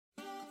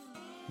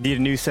Need a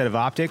new set of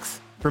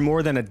optics? For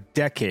more than a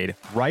decade,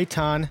 Right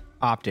On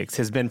Optics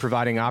has been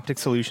providing optic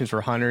solutions for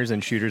hunters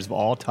and shooters of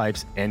all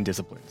types and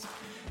disciplines.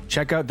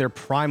 Check out their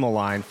Primal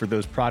line for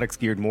those products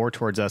geared more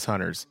towards us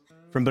hunters.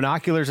 From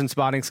binoculars and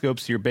spotting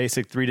scopes to your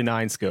basic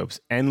 3-9 scopes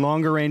and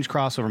longer range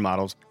crossover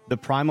models, the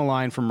Primal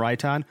line from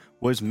Right On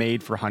was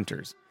made for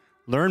hunters.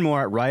 Learn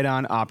more at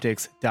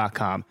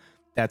rightonoptics.com.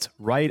 That's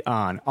Right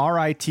On,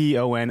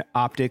 RITON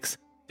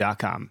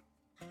optics.com.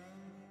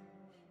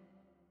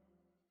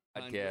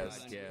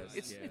 Podcast.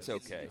 It's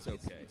okay.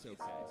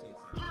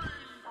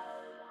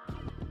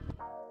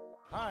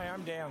 Hi,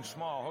 I'm Dan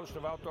Small, host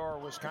of Outdoor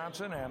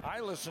Wisconsin, and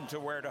I listen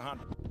to Where to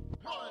Hunt.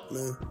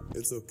 Nah,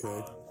 it's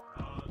okay.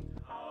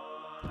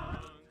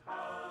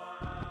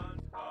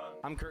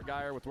 I'm Kurt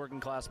Geyer with Working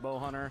Class Bow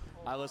Hunter.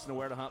 I listen to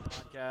Where to Hunt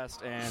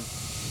podcast, and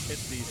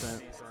it's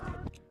decent.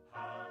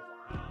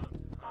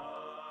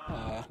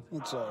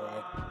 It's all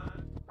right.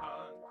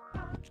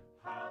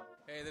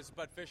 Hey, this is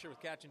Bud Fisher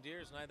with Catching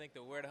Deers, and I think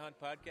the Where to Hunt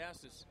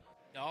podcast is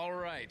all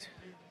right.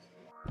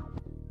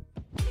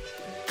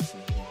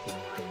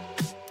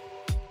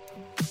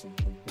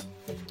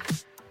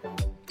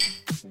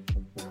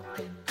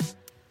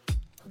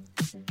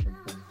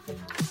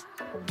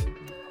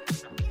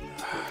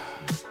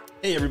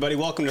 Hey everybody,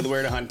 welcome to the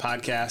Where to Hunt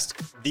podcast,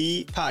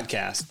 the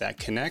podcast that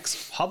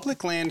connects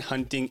public land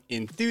hunting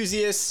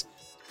enthusiasts.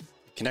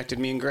 It connected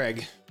me and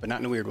Greg, but not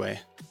in a weird way.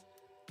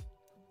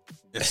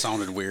 It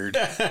sounded weird.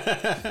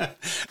 I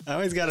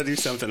always got to do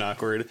something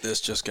awkward.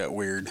 This just got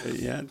weird.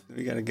 Yeah,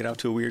 we got to get off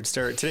to a weird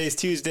start. Today's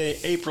Tuesday,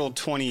 April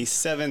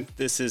 27th.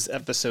 This is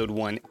episode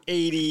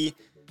 180. I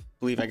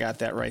believe I got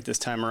that right this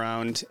time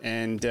around.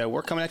 And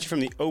we're coming at you from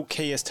the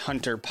Okayest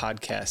Hunter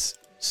podcast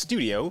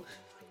studio,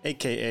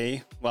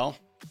 a.k.a., well,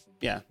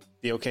 yeah,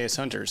 the Okayest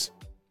Hunters,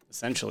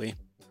 essentially.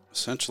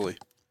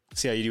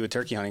 See how you do with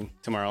turkey hunting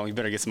tomorrow. You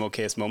better get some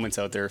Okayest moments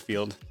out there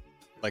afield,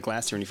 like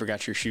last year when you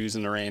forgot your shoes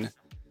in the rain.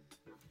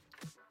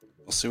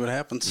 We'll see what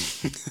happens.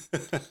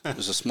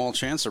 There's a small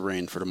chance of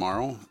rain for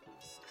tomorrow.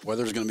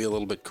 Weather's going to be a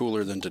little bit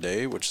cooler than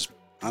today, which is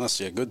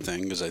honestly a good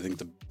thing because I think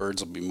the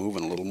birds will be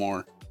moving a little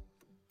more.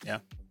 Yeah.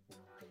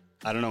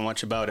 I don't know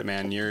much about it,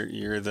 man.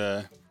 You're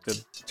the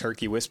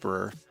turkey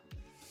whisperer.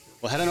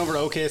 Well, head on over to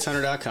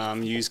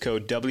okayesthunter.com. Use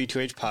code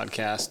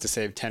W2HPodcast to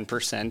save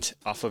 10%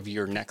 off of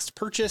your next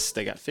purchase.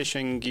 They got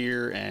fishing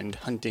gear and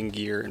hunting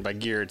gear. And by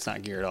gear, it's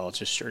not gear at all. It's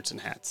just shirts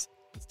and hats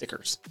and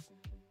stickers.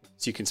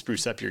 So you can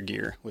spruce up your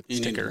gear with a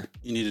sticker.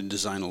 You need to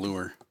design a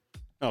lure.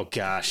 Oh,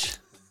 gosh.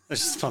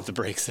 Let's just pump the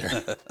brakes there.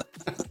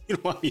 You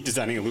don't want me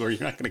designing a lure.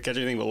 You're not going to catch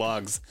anything but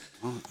logs.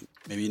 Well,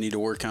 maybe you need to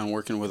work on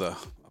working with a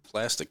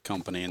plastic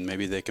company, and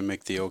maybe they can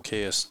make the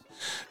okayest.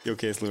 The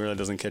okayest lure that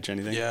doesn't catch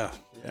anything? Yeah.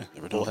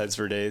 Bullheads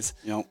for days.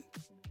 Yep.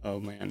 Oh,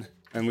 man.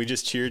 And we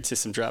just cheered to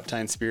some Drop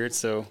Tine Spirits,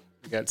 so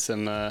we got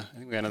some, I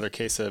think we got another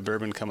case of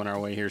bourbon coming our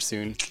way here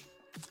soon.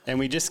 And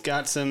we just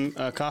got some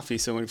coffee,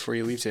 so before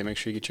you leave today, make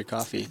sure you get your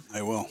coffee.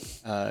 I will.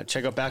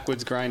 Check out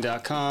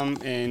backwoodsgrind.com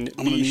and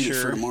I'm going to need it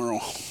for tomorrow.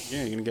 Yeah,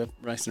 you're going to get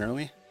nice and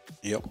early?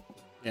 Yep.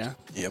 Yeah?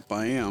 Yep,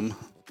 I am.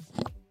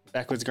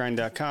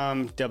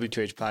 Backwoodsgrind.com,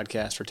 W2H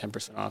Podcast for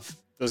 10% off.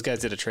 Those guys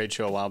did a trade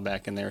show a while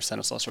back, and they were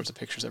sending us all sorts of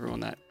pictures, everyone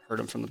that heard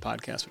them from the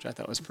podcast, which I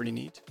thought was pretty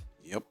neat.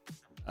 Yep.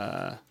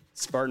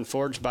 Spartan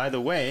Forge, by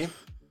the way,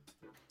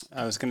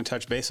 I was going to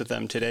touch base with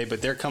them today,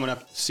 but they're coming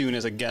up soon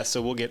as a guest,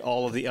 so we'll get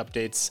all of the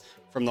updates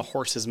from the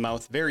horse's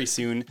mouth very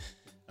soon.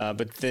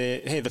 But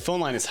the phone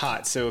line is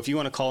hot, so if you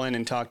want to call in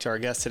and talk to our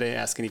guest today,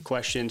 ask any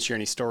questions, share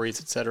any stories,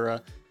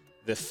 etc.,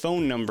 the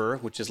phone number,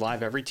 which is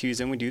live every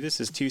Tuesday when we do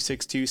this, is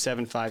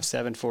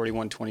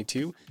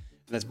 262-757-4122. And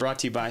that's brought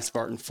to you by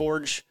Spartan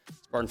Forge.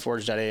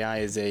 SpartanForge.ai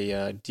is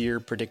a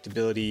deer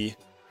predictability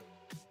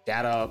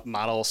data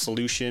model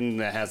solution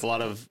that has a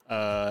lot of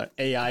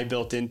AI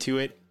built into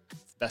it.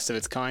 It's best of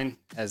its kind,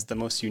 has the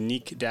most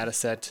unique data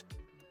set,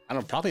 I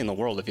don't know, probably in the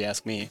world if you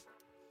ask me.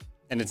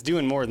 And it's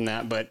doing more than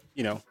that, but,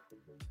 you know,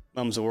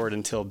 mum's a word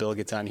until Bill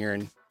gets on here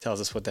and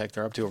tells us what the heck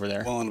they're up to over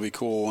there. Well, it'll be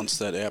cool once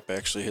that app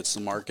actually hits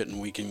the market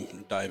and we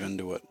can dive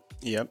into it.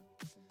 Yep.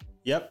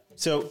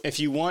 So if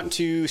you want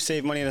to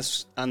save money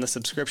on the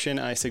subscription,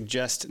 I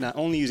suggest not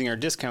only using our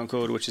discount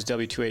code, which is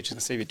W2H, it's going to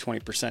save you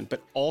 20%,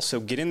 but also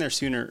get in there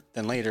sooner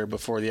than later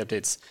before the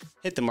updates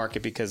hit the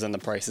market, because then the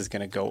price is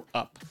going to go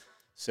up.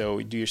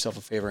 So do yourself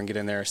a favor and get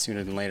in there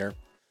sooner than later.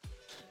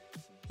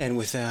 And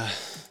with that,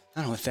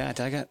 I don't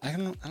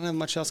have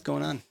much else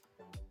going on.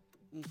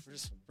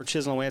 We're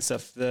chiseling away at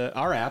stuff.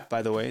 Our app,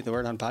 by the way, the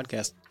Where to Hunt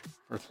podcast,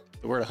 or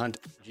the Where to Hunt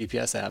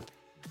GPS app,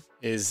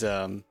 is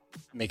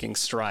making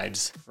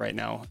strides right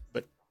now,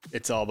 but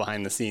it's all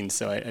behind the scenes,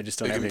 so I just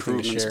don't have anything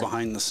to share. Improvements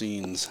behind the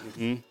scenes.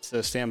 Mm-hmm.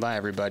 So stand by,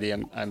 everybody.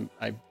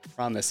 I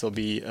promise there'll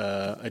be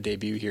a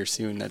debut here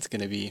soon. That's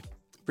going to be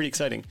pretty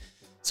exciting.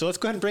 So let's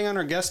go ahead and bring on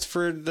our guest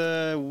for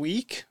the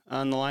week.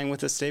 On the line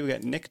with us today, we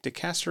got Nic De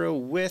Castro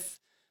with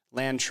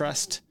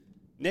LandTrust.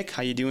 Nick,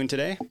 how you doing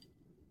today?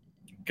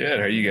 Good.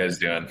 How are you guys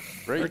doing?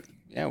 Great.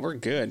 Yeah, we're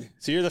good.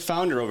 So you're the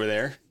founder over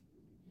there.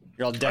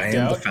 You're all decked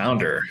out. I am the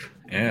founder.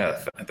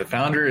 Yeah, the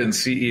founder and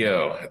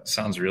CEO. It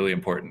sounds really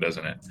important,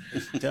 doesn't it?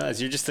 It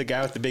does. You're just the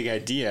guy with the big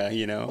idea,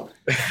 you know?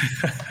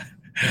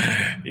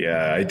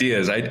 Yeah,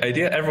 ideas.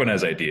 Everyone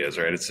has ideas,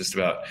 right? It's just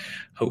about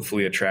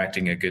hopefully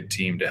attracting a good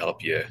team to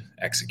help you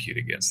execute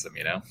against them,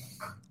 you know?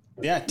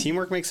 Yeah,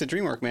 teamwork makes the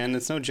dream work, man.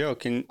 It's no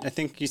joke. And I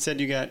think you said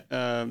you got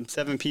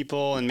 7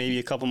 people and maybe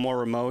a couple more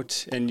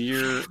remote, and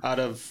you're out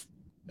of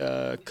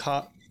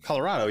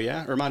Colorado,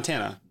 yeah? Or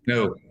Montana?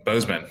 No,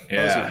 Bozeman.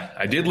 Yeah. Bozeman.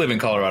 I did live in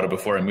Colorado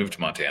before I moved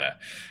to Montana.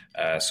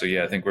 So,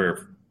 yeah, I think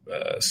we're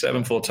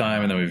 7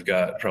 full-time, and then we've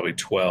got probably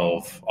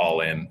 12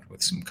 all in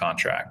with some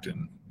contract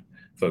and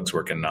folks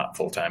working not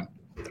full-time.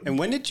 And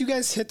when did you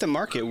guys hit the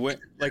market?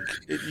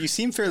 You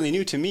seem fairly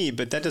new to me,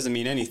 but that doesn't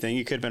mean anything.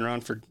 You could have been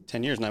around for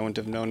 10 years and I wouldn't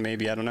have known,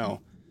 maybe. I don't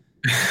know.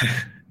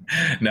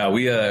 No,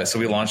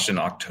 we launched in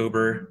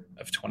October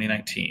of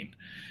 2019.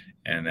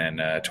 And then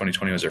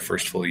 2020 was our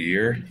first full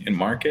year in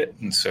market.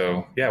 And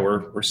so, yeah,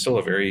 we're still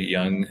a very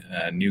young,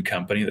 new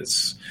company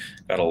that's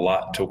got a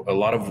lot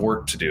of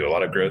work to do, a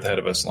lot of growth ahead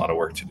of us, a lot of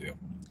work to do.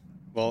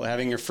 Well,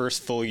 having your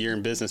first full year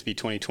in business be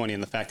 2020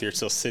 and the fact that you're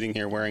still sitting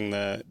here wearing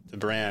the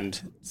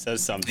brand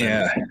says something.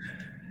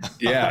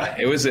 Yeah,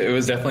 it was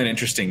definitely an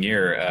interesting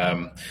year.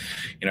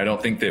 I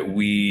don't think that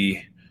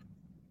we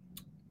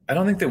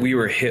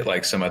were hit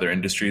like some other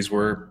industries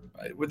were.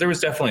 There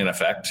was definitely an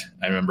effect.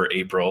 I remember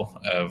April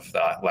of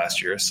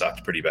last year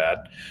sucked pretty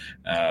bad.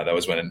 That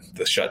was when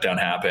the shutdown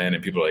happened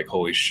and people were like,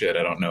 holy shit,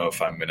 I don't know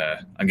if I'm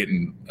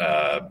getting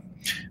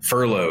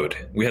furloughed.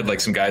 We had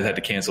like some guys had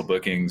to cancel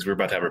bookings. We were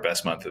about to have our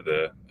best month of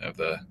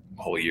the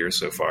whole year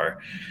so far.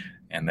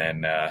 And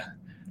then a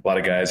lot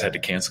of guys had to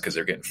cancel because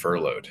they're getting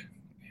furloughed.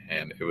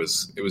 And it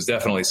was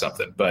definitely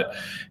something, but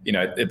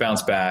it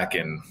bounced back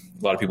and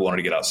a lot of people wanted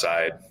to get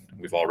outside.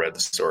 We've all read the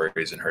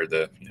stories and heard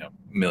the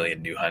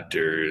million new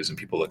hunters and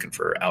people looking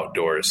for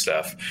outdoor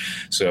stuff.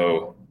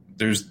 So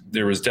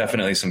there was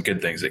definitely some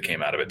good things that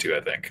came out of it too,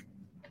 I think.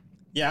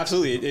 Yeah,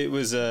 absolutely. It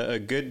was a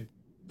good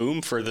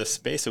boom for the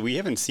space. So we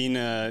haven't seen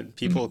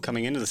people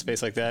coming into the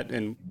space like that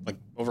in like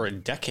over a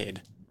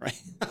decade,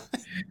 right?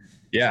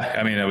 Yeah,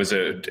 I mean, it was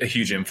a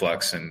huge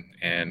influx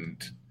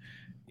and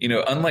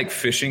unlike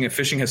fishing,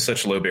 fishing has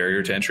such low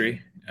barrier to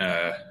entry.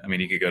 I mean,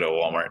 you could go to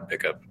Walmart and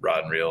pick up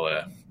rod and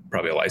reel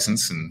probably a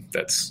license and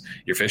that's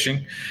your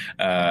fishing.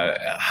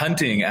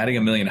 Hunting, adding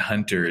 1 million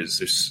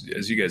hunters,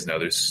 as you guys know,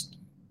 there's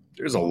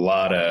a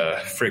lot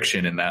of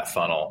friction in that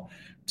funnel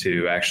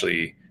to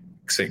actually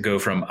go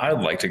from I'd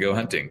like to go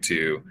hunting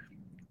to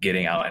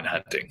getting out and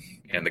hunting.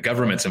 And the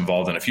government's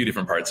involved in a few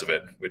different parts of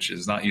it, which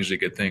is not usually a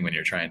good thing when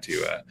you're trying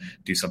to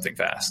do something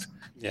fast.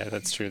 Yeah,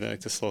 that's true. They like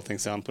to slow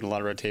things down, put a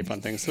lot of red tape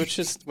on things, which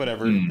is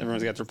whatever.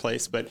 Everyone's got to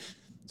replace. But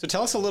so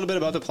tell us a little bit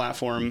about the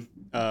platform.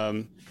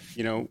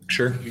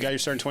 Sure. You got your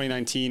start in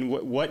 2019.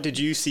 What did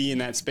you see in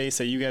that space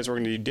that you guys were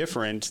going to do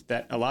different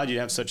that allowed you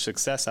to have such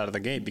success out of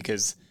the gate?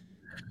 Because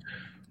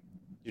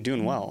you're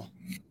doing well.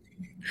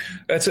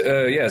 That's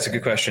it's a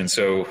good question.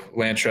 So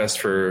LandTrust,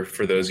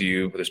 for those of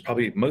you, there's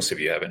probably most of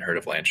you haven't heard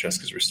of LandTrust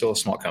because we're still a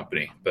small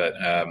company, but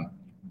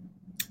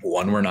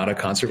one, we're not a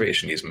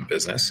conservation easement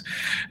business.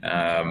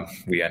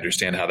 We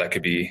understand how that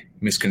could be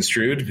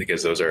misconstrued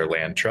because those are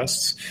land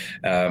trusts.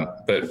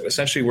 But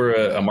essentially, we're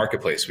a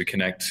marketplace. We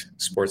connect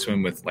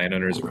sportsmen with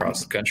landowners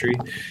across the country,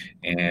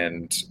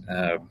 and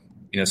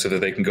so that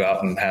they can go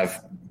out and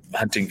have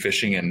hunting,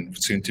 fishing, and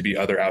soon to be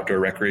other outdoor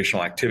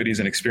recreational activities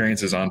and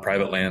experiences on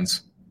private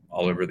lands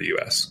all over the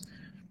U.S.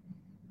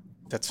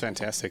 That's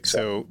fantastic.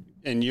 So,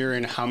 and you're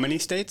in how many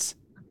states?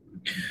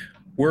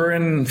 We're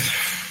in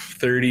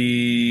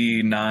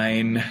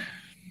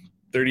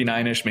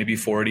 39-ish, maybe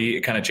 40.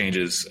 It kind of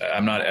changes.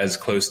 I'm not as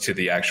close to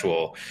the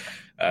actual,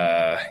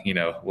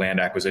 land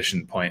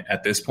acquisition point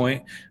at this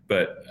point,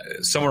 but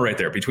somewhere right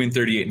there between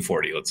 38 and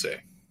 40, let's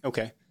say.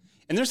 Okay.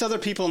 And there's other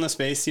people in the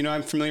space,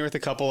 I'm familiar with a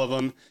couple of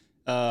them.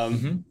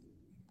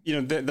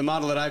 The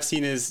model that I've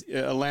seen is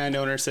a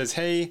landowner says,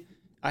 hey,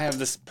 I have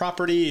this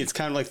property. It's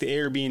kind of like the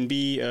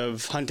Airbnb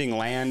of hunting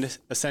land,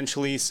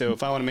 essentially. So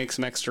if I want to make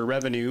some extra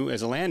revenue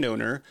as a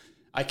landowner,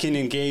 I can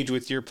engage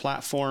with your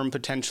platform,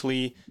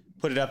 potentially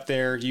put it up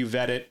there. You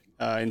vet it.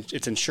 And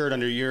it's insured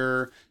under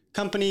your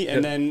company.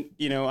 And then,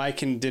 I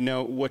can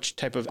denote which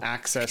type of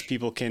access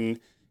people can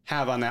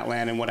have on that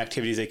land and what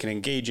activities they can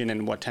engage in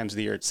and what times of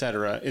the year, et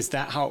cetera. Is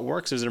that how it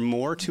works? Is there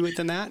more to it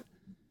than that?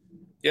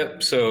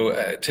 Yep.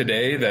 So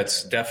today,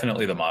 that's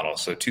definitely the model.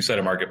 So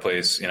two-sided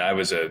marketplace. I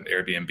was an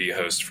Airbnb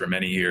host for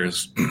many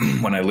years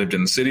when I lived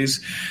in the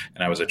cities,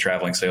 and I was a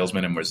traveling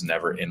salesman and was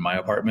never in my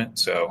apartment.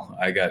 So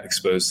I got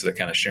exposed to the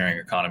kind of sharing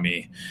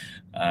economy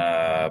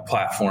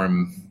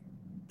platform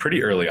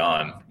pretty early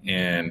on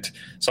and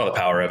saw the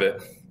power of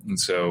it. And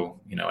so,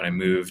 when I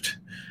moved,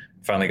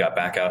 finally got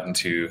back out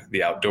into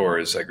the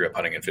outdoors. I grew up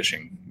hunting and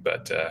fishing,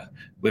 but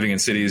living in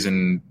cities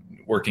and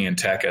working in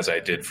tech as I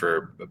did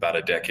for about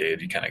a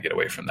decade, you kind of get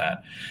away from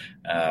that.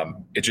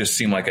 It just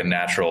seemed like a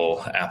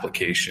natural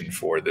application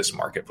for this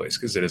marketplace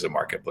because it is a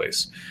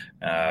marketplace.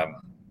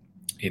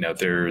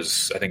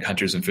 I think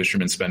hunters and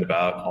fishermen spend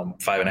about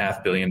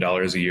 $5.5 billion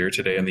a year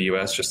today in the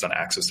U.S. just on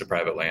access to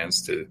private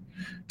lands to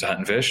hunt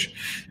and fish.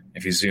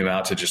 If you zoom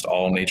out to just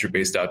all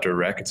nature-based outdoor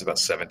rec, it's about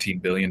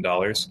 $17 billion.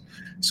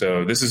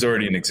 So this is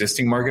already an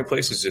existing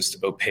marketplace. It's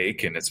just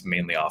opaque and it's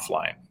mainly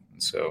offline.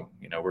 And so,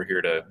 we're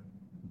here to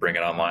bring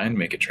it online,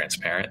 make it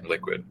transparent and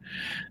liquid.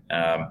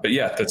 But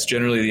yeah, that's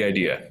generally the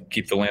idea.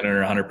 Keep the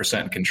landowner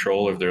 100% in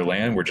control of their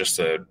land. We're just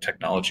a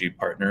technology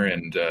partner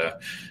and,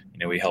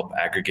 we help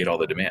aggregate all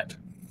the demand.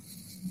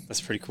 That's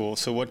pretty cool.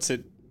 So what's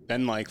it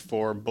been like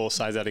for both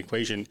sides of that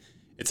equation?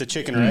 It's a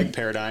chicken or egg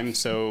paradigm.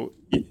 So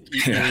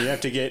you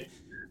have to get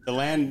the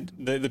land,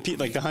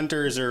 like the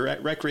hunters or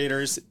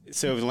recreators.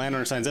 So if the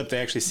landowner signs up, they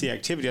actually see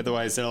activity.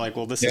 Otherwise they're like,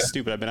 well, this is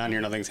stupid. I've been on here.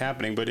 Nothing's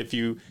happening. But if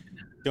you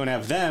don't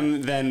have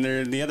them, then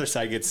the other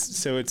side gets,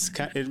 so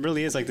it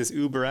really is like this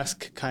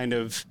Uber-esque kind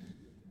of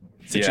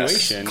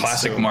situation. Yes,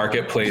 classic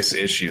marketplace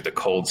issue, the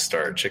cold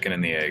start, chicken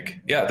and the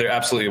egg. Yeah, there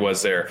absolutely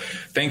was there.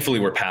 Thankfully,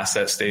 we're past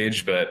that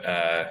stage,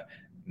 but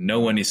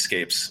no one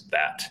escapes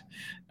that.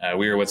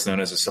 We are what's known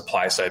as a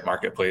supply side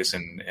marketplace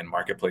in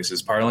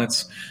marketplaces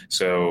parlance.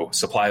 So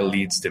supply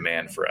leads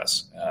demand for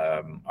us.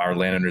 Our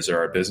landowners are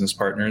our business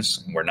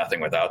partners, and we're nothing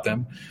without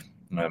them.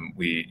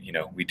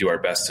 We do our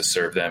best to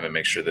serve them and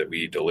make sure that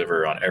we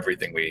deliver on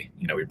everything we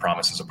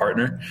promise as a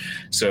partner.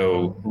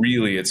 So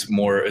really it's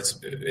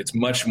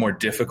much more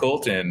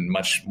difficult and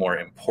much more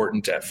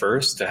important at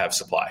first to have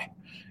supply.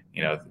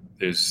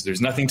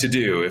 There's nothing to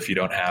do if you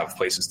don't have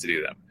places to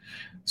do them.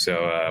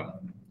 So,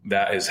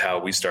 that is how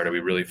we started. We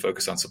really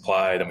focused on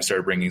supply. Then we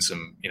started bringing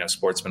some,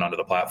 sportsmen onto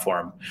the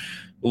platform.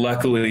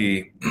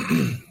 Luckily,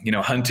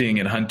 hunting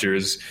and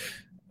hunters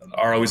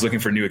are always looking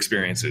for new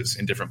experiences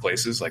in different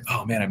places. Like,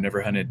 oh man, I've never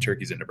hunted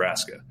turkeys in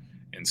Nebraska.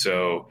 And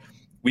so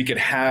we could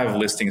have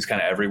listings kind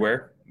of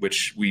everywhere,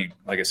 which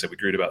like I said, we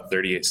grew to about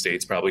 38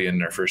 states probably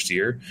in our first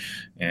year.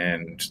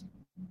 And,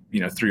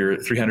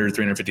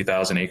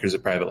 350,000 acres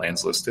of private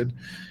lands listed.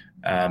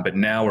 But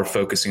now we're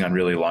focusing on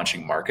really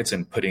launching markets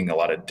and putting a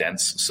lot of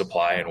dense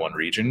supply in one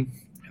region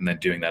and then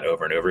doing that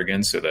over and over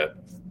again so that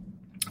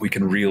we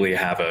can really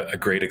have a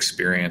great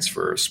experience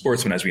for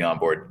sportsmen as we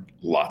onboard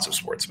lots of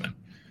sportsmen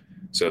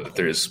so that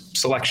there's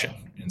selection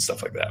and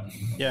stuff like that.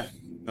 Yeah,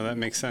 no, that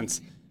makes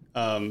sense.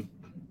 I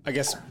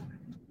guess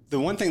the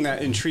one thing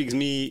that intrigues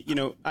me,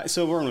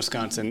 so we're in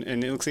Wisconsin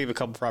and it looks like you have a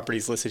couple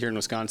properties listed here in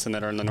Wisconsin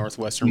that are in the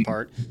northwestern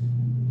part,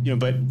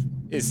 but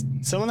is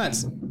someone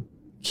that's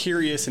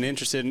curious and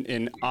interested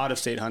in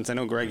out-of-state hunts. I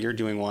know, Greg, you're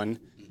doing one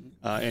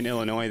in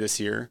Illinois this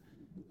year.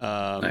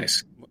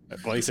 Nice. Well,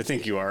 at least I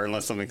think you are,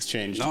 unless something's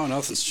changed. No,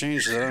 nothing's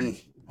changed that I'm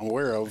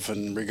aware of,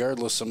 and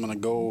regardless, I'm going to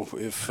go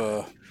if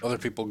other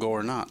people go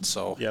or not.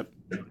 So. Yep.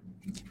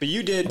 But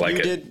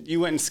you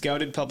went and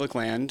scouted public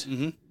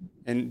land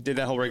and did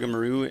that whole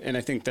rigmarole, and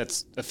I think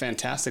that's a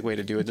fantastic way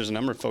to do it. There's a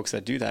number of folks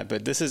that do that,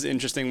 but this is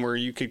interesting where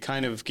you could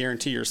kind of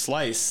guarantee your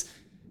slice,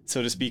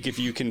 so to speak. If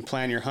you can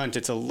plan your hunt,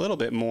 it's a little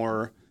bit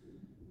more.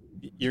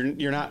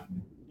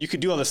 You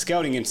could do all the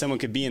scouting and someone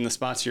could be in the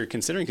spots you're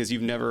considering because you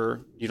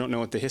don't know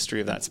what the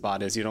history of that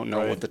spot is. You don't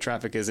know what the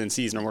traffic is in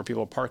season or where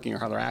people are parking or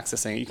how they're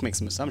accessing it. You can make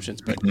some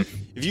assumptions. But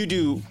if you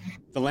do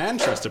the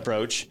LandTrust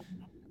approach,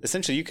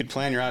 essentially you could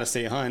plan your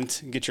out-of-state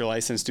hunt, get your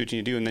license, do what you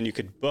need to do, and then you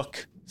could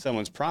book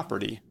someone's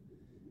property.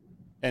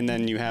 And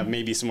then you have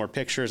maybe some more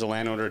pictures, a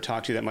landowner to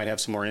talk to that might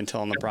have some more intel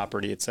on the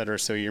property, et cetera.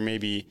 So you're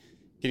maybe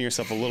getting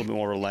yourself a little bit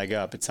more of a leg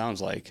up, it sounds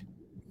like.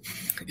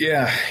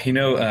 Yeah,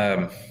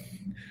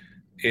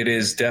 it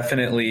is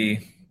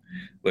definitely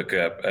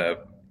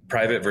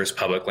private versus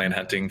public land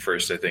hunting.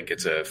 First, I think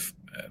it's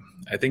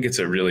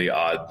a really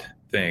odd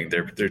thing.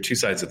 They're two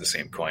sides of the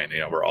same coin.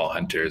 We're all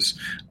hunters.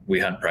 We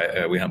hunt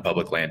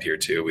public land here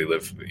too. We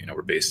live,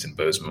 we're based in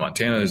Bozeman,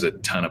 Montana. There's a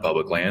ton of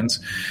public lands.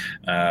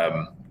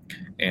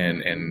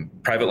 And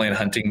private land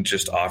hunting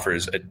just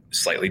offers a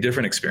slightly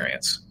different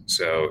experience.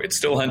 So it's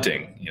still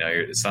hunting.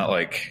 It's not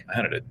like I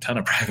hunted a ton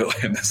of private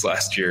land this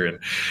last year, and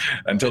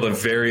until the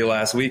very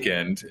last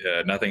weekend,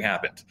 nothing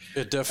happened.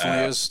 It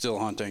definitely is still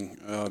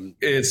hunting.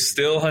 It's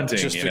still hunting.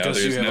 Just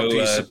because you have a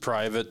piece of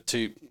private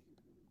to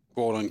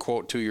quote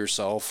unquote to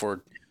yourself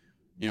or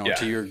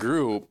to your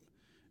group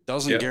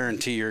doesn't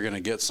guarantee you're going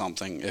to get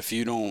something if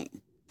you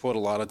don't put a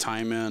lot of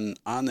time in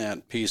on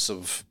that piece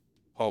of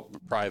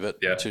private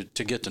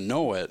to get to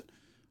know it,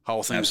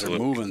 how things are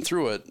moving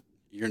through it.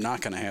 You're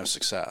not going to have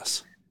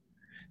success.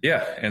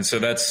 Yeah. And so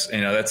that's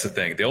the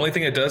thing. The only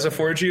thing it does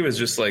afford you is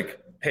just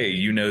like, hey,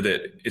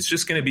 that it's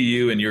just going to be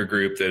you and your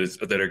group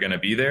that are going to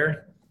be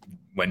there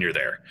when you're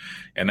there.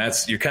 And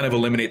you kind of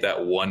eliminate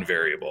that one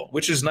variable,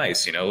 which is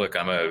nice. Look,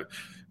 I'm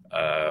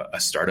a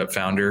startup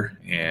founder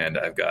and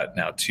I've got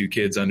now 2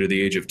 kids under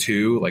the age of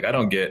 2. Like I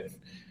don't get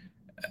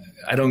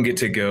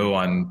to go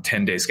on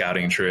 10-day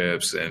scouting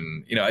trips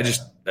and,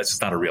 that's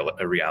just not a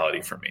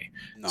reality for me.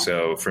 No.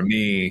 So for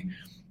me,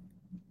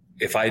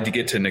 if I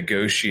get to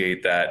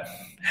negotiate that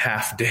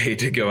half day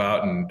to go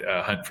out and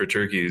hunt for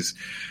turkeys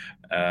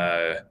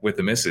with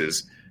the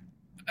missus,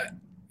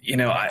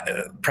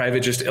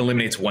 private just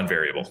eliminates one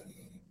variable.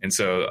 And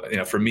so,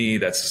 for me,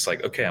 that's just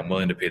like, okay, I'm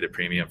willing to pay the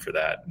premium for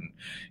that.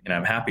 And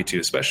I'm happy to,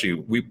 especially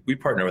we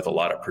partner with a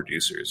lot of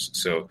producers.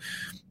 So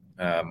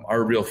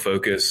our real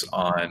focus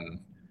on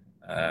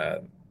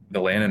the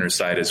landowner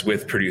side is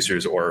with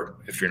producers, or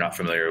if you're not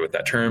familiar with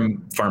that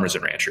term, farmers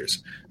and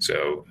ranchers.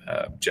 So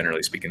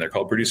generally speaking, they're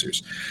called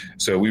producers.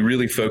 So we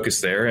really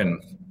focus there.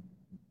 And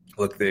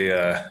look,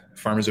 the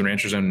farmers and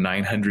ranchers own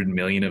 900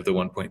 million of the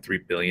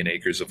 1.3 billion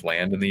acres of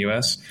land in the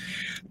U.S.,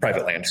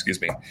 private land, excuse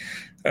me.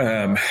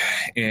 And,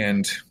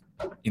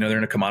 they're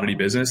in a commodity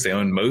business. They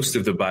own most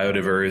of the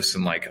biodiverse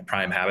and like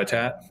prime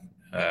habitat.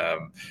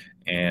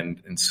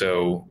 And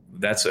so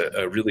that's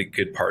a really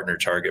good partner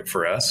target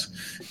for us.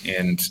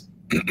 And,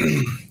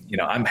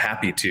 I'm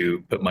happy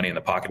to put money in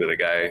the pocket of the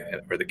guy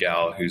or the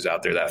gal who's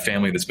out there, that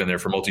family that's been there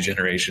for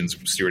multi-generations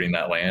stewarding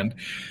that land,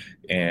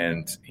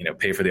 and,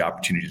 pay for the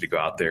opportunity to go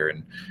out there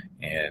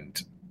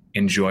and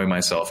enjoy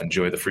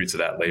the fruits of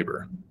that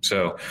labor.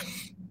 So,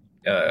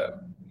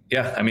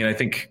 I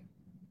think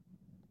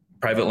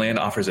private land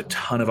offers a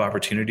ton of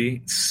opportunity.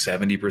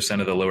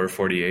 70% of the lower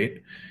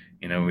 48.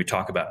 When we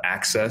talk about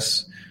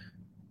access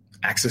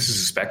is a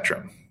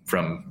spectrum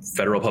from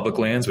federal public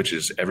lands, which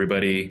is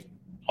everybody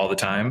all the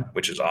time,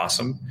 which is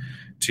awesome,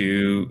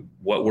 to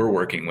what we're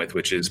working with,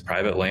 which is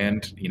private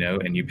land,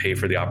 and you pay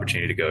for the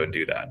opportunity to go and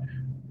do that.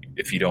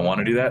 If you don't want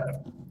to do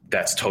that,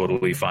 that's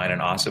totally fine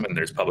and awesome. And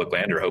there's public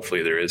land, or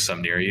hopefully there is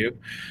some near you.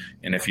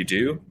 And if you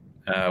do,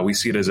 we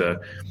see it as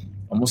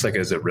almost like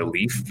as a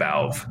relief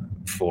valve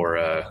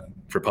for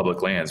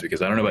public lands,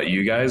 because I don't know about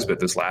you guys,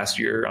 but this last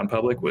year on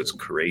public was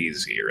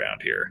crazy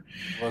around here.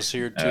 It was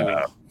here too.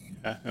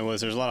 Yeah, it was.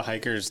 There's a lot of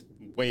hikers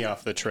way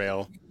off the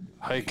trail.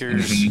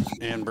 Hikers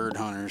and bird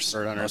hunters,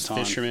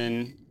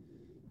 fishermen,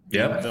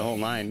 the whole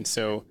line.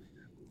 So,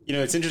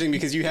 it's interesting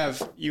because you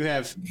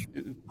have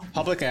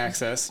public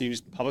access, you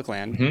use public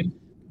land. Mm-hmm.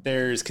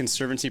 There's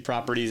conservancy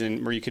properties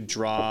and where you could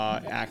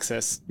draw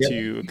access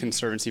to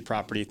conservancy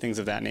property, things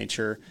of that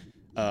nature.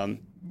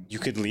 You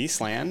could lease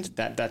land.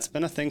 That's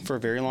been a thing for a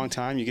very long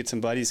time. You get some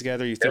buddies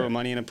together, you throw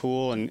money in a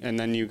pool, and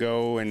then you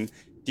go and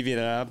divvy it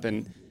up.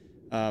 And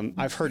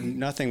I've heard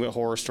nothing but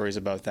horror stories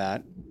about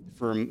that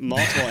for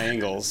multiple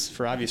angles,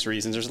 for obvious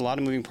reasons. There's a lot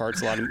of moving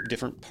parts, a lot of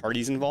different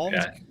parties involved.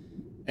 Yeah.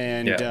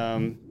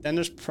 And then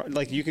there's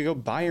you could go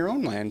buy your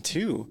own land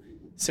too.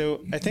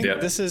 So I think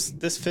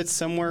this fits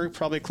somewhere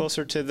probably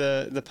closer to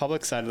the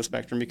public side of the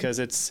spectrum, because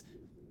it's,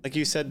 like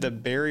you said, the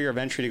barrier of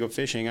entry to go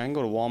fishing. I can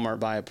go to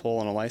Walmart, buy a pole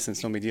and a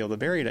license, no big deal. The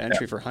barrier to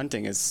entry for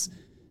hunting is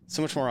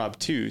so much more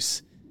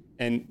obtuse.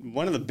 And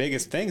one of the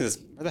biggest things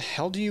is, where the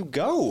hell do you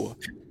go?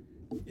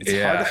 It's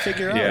hard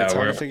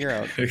to figure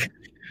out.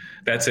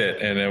 That's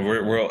it. And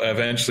we'll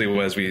eventually,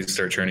 as we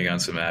start turning on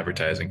some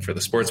advertising for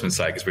the sportsman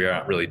side, because we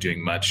aren't really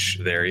doing much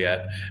there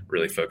yet,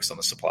 really focused on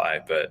the supply.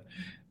 But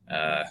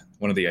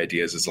one of the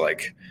ideas is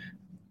like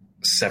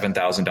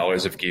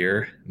 $7,000 of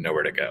gear,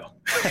 nowhere to go.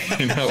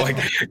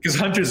 Because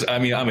hunters,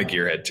 I'm a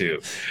gearhead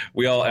too.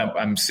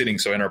 I'm sitting,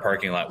 so in our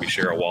parking lot, we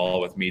share a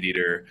wall with Meat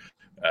Eater.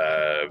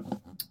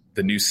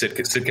 The new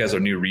Sitka has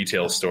a new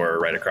retail store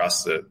right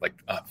across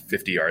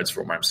 50 yards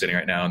from where I'm sitting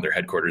right now, and their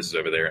headquarters is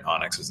over there, and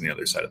Onyx is on the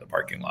other side of the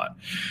parking lot.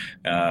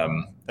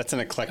 That's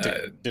an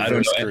eclectic,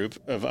 diverse group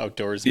of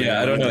outdoors.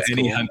 Yeah, I don't know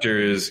any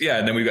hunters. Yeah,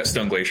 and then we've got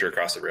Stone Glacier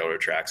across the railroad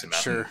tracks and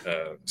Mountain.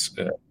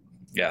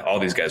 Sure. All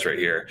these guys right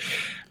here.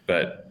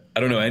 But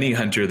I don't know any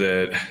hunter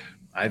that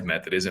I've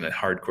met that isn't a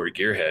hardcore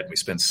gearhead. We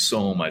spend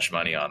so much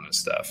money on this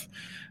stuff.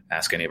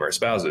 Ask any of our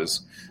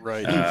spouses.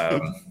 Right.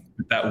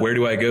 Where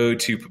do I go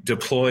to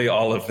deploy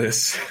all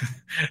this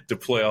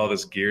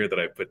gear that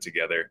I put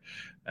together?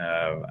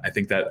 I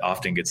think that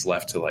often gets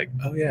left to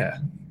got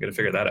to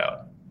figure that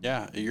out.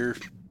 Yeah, you're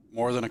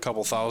more than a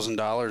couple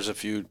 $1,000s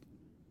if you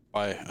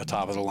buy a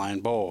top of the line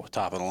bow,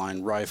 top of the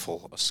line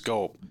rifle, a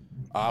scope,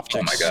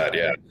 optics. Oh my God,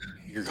 yeah.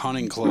 Your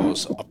hunting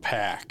clothes, a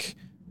pack,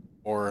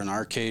 or in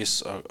our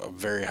case, a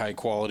very high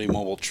quality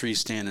mobile tree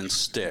stand and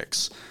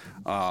sticks.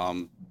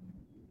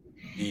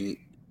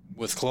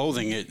 With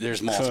clothing,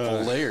 there's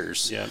multiple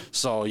layers. Yeah.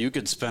 So you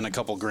could spend a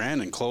couple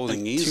grand in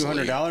clothing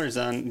easily.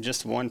 $200 on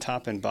just one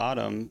top and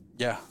bottom.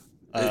 Yeah.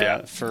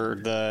 For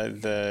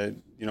the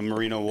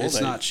merino wool.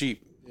 It's not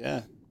cheap.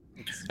 Yeah.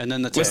 And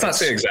then let's not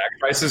say exact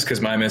prices, because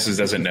my missus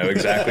doesn't know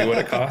exactly what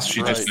it costs.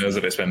 She just knows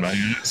that I spend money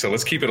on it. So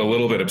let's keep it a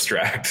little bit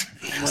abstract.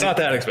 It's not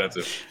that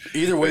expensive.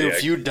 Either way,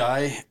 if you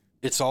die,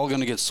 it's all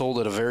going to get sold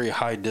at a very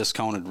high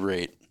discounted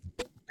rate.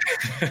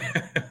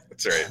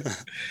 That's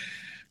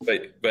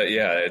right. But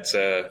yeah, it's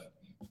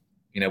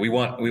we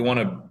want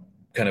to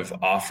kind of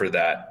offer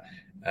that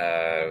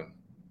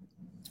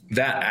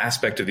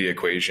aspect of the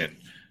equation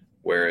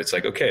where it's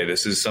like, okay,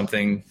 this is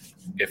something,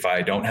 if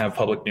I don't have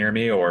public near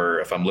me, or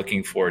if I'm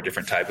looking for a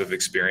different type of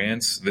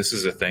experience, this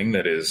is a thing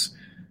that is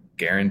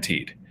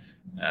guaranteed.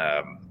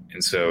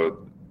 And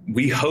so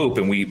we hope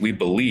and we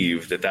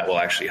believe that will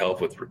actually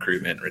help with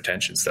recruitment and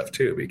retention stuff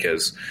too,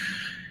 because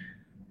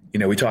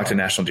we talked to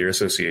National Deer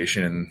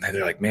Association, and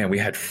they're like, man, we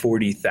had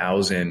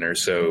 40,000 or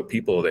so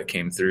people that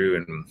came through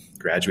and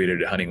graduated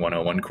to Hunting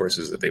 101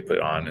 courses that they put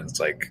on. And it's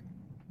like,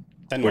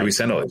 Then where do we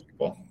send all these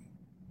people?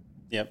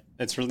 Yep.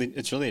 It's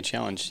really a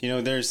challenge. You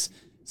know, there's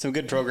some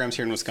good programs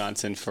here in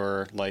Wisconsin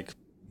for like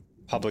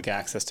public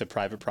access to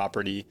private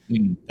property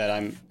that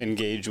I'm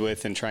engaged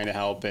with and trying to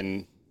help,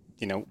 and,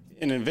 you know,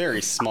 in a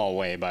very small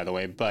way, by the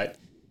way, but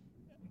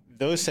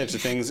those types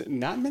of things,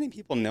 not many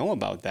people know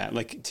about that.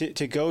 Like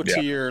to go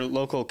to your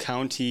local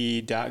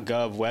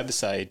county.gov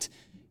website,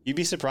 you'd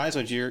be surprised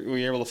what you're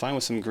able to find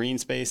with some green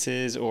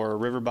spaces or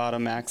river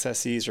bottom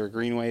accesses or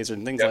greenways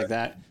and things like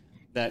that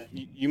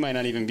you might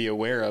not even be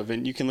aware of.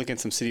 And you can look at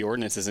some city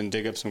ordinances and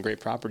dig up some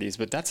great properties,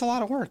 but that's a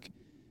lot of work.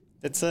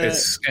 It's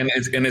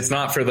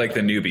not for like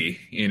the newbie,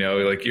 you know,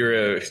 like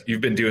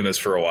you've been doing this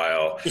for a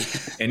while.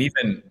 And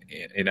even,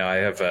 you know,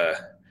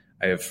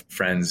 I have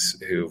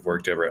friends who've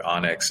worked over at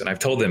Onyx, and I've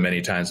told them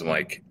many times, I'm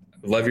like,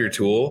 love your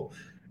tool.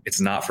 It's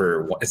not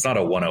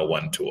a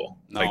 101 tool.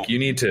 No. Like you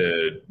need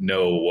to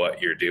know what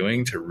you're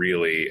doing to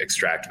really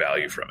extract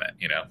value from it,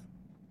 you know?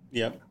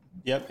 Yep.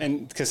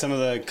 And because some of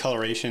the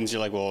colorations,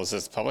 you're like, well, is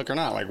this public or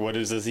not? Like, what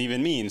does this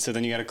even mean? So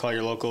then you got to call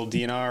your local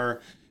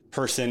DNR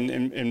person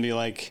and be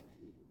like,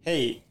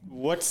 hey,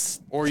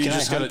 or you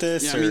just got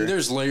this? Yeah, I mean,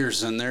 there's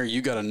layers in there.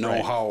 You got to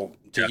know how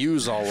to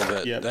use all of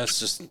it. Yep. That's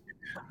just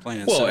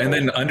plain and simple. And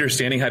then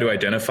understanding how to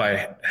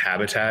identify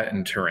habitat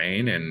and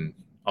terrain and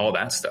all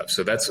that stuff.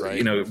 So that's,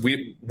 you know,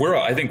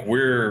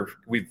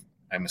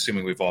 I'm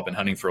assuming we've all been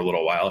hunting for a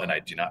little while, and I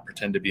do not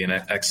pretend to be an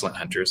excellent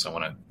hunter. So I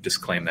want to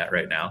disclaim that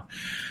right now.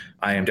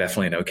 I am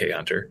definitely an okay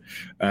hunter.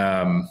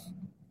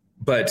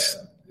 But,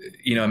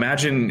 you know,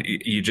 imagine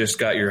you just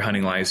got your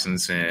hunting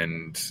license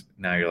and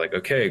now you're like,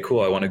 okay, cool.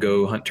 I want to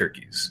go hunt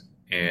turkeys.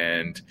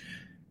 And,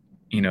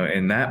 you know,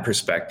 in that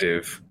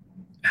perspective,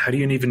 how do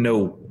you even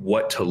know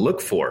what to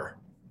look for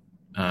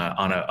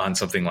on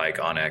something like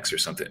Onyx or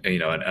something, you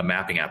know, a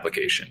mapping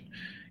application?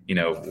 You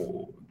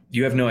know,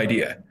 you have no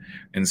idea.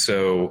 And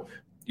so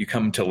you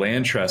come to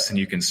LandTrust and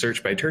you can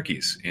search by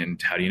turkeys.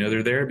 And how do you know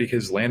they're there?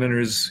 Because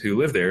landowners who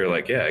live there are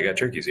like, yeah, I got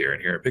turkeys here,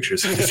 and here are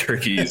pictures of the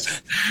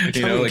turkeys.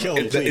 You know, like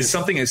it's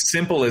something as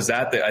simple as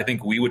that I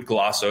think we would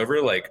gloss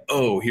over. Like,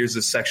 oh, here's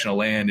a section of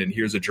land, and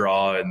here's a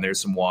draw, and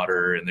there's some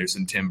water, and there's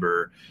some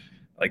timber.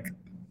 Like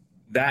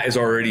that is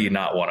already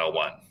not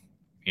 101.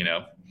 You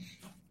know?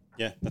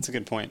 Yeah, that's a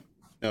good point.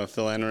 No, if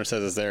the landowner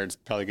says it's there, it's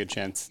probably a good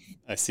chance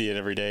I see it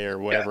every day or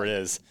whatever it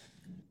is.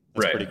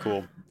 That's pretty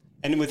cool.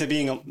 And with it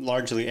being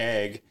largely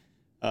ag,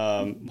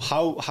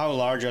 how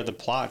large are the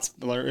plots?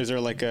 Is there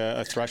like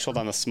a threshold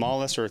on the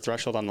smallest or a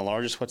threshold on the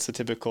largest? What's the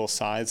typical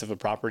size of a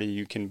property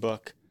you can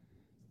book?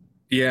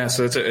 Yeah,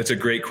 so it's a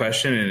great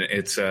question, and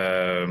it's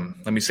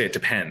let me say it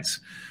depends.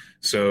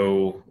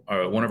 So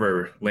one of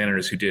our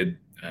landowners who did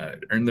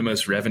earn the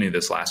most revenue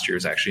this last year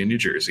is actually in New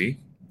Jersey,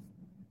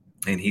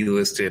 and he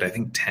listed I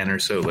think 10 or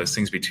so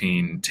listings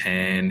between 40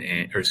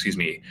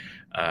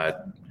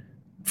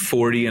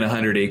 and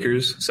 100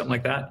 acres, something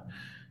like that.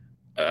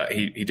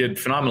 He did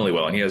phenomenally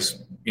well, and he has,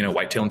 you know,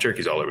 whitetail and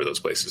turkeys all over those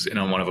places. And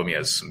on one of them, he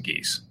has some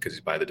geese because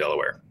he's by the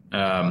Delaware.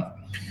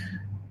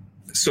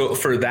 So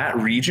for that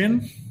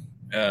region,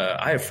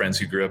 I have friends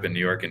who grew up in New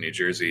York and New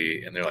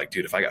Jersey, and they're like,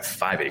 dude, if I got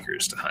 5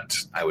 acres to hunt,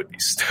 I would be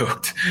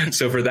stoked.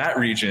 So for that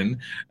region,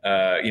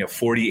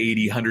 40,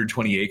 80,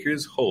 120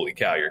 acres, holy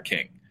cow, you're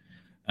king.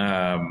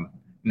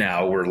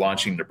 Now we're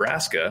launching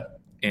Nebraska,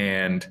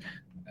 and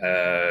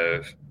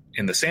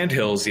in the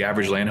Sandhills, the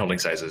average landholding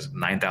size is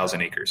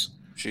 9,000 acres.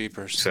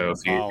 Jeepers. So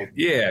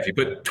if you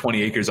put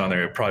 20 acres on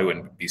there, it probably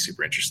wouldn't be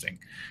super interesting.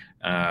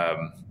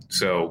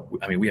 So,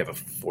 I mean, we have a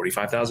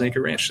 45,000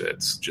 acre ranch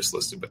that's just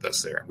listed with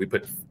us there. We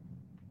put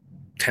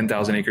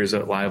 10,000 acres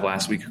live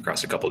last week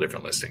across a couple of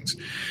different listings.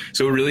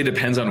 So it really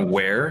depends on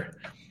where,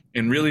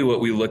 and really what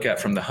we look at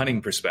from the hunting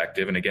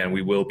perspective. And again,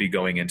 we will be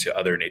going into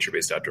other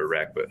nature-based outdoor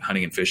rec, but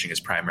hunting and fishing is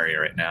primary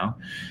right now.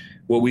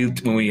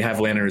 When we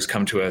have landowners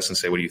come to us and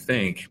say, what do you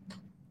think?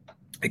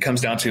 It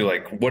comes down to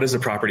like, what does the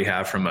property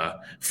have from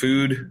a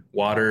food,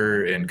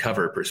 water, and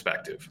cover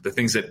perspective? The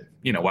things that,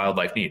 you know,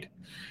 wildlife need.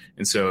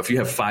 And so if you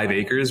have 5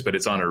 acres, but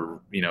it's on a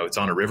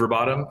river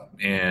bottom,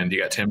 and you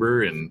got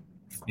timber and,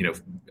 you know,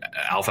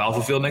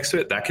 alfalfa field next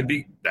to it, that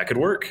could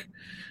work.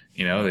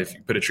 You know, if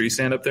you put a tree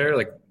stand up there,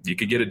 like you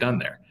could get it done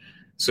there.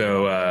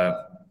 So,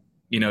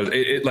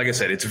 like I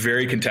said, it's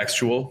very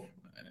contextual.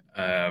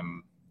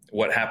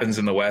 What happens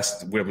in the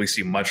West, where we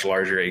see much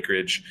larger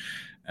acreage.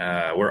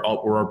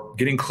 We're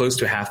getting close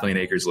to 500,000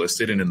 acres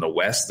listed, and in the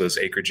West, those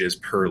acreages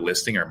per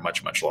listing are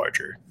much, much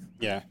larger.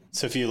 Yeah.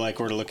 So if you were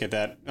to look at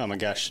that, oh my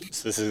gosh,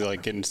 so this is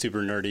like getting super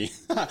nerdy.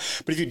 But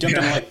if you jump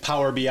into like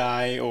Power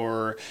BI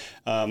or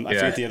I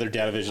forget the other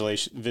data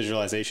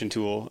visualization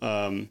tool,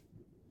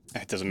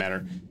 it doesn't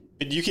matter.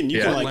 But you can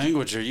what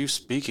language are you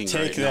speaking?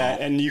 Take that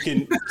now? And you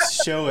can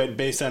show it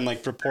based on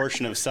like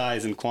proportion of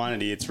size and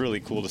quantity. It's really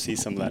cool to see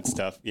some of that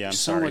stuff. Yeah, I'm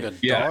sorry. Sound like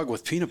a dog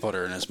with peanut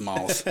butter in his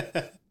mouth.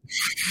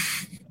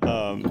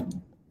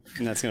 And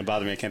that's going to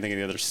bother me. I can't think of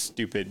any other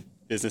stupid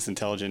business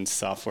intelligence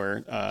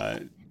software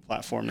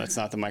platform that's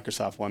not the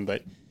Microsoft one,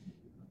 but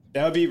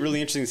that would be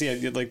really interesting to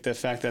see. Like the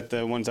fact that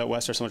the ones out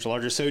West are so much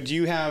larger. So do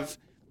you have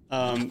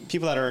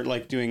people that are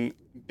like doing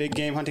big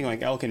game hunting,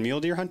 like elk and mule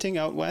deer hunting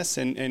out west,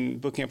 and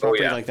booking a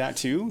property like that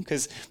too?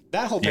 Because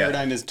that whole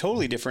paradigm is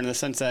totally different in the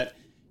sense that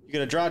you got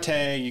to draw a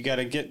tag, you got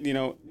to get,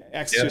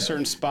 access to a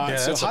certain spot.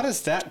 So how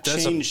does that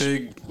change? That's a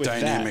big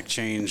dynamic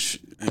change.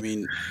 I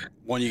mean,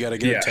 one, you got to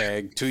get a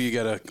tag. Two, you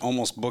got to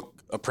almost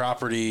book a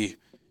property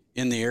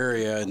in the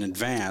area in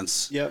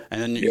advance. Yep.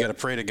 And then you got to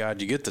pray to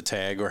God you get the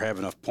tag or have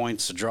enough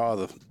points to draw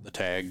the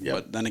tag. Yep.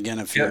 But then again,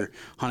 if you're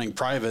hunting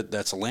private,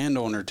 that's a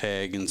landowner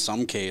tag in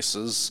some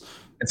cases.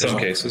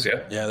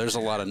 Yeah, there's a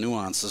lot of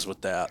nuances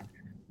with that.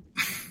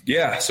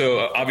 Yeah.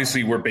 So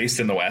obviously we're based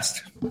in the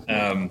West. We've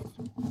done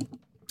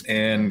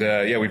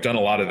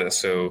a lot of this.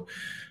 So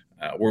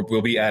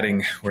we'll be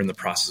we're in the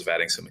process of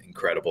adding some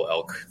incredible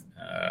elk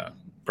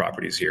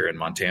properties here in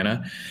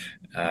Montana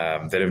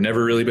that have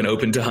never really been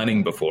open to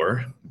hunting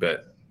before,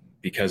 but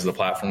because of the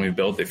platform we've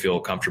built, they feel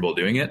comfortable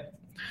doing it.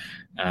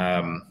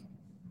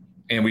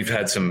 And we've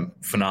had some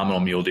phenomenal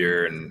mule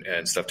deer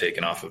and stuff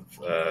taken off of,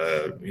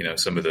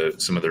 some of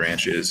the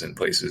ranches and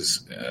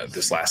places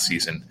this last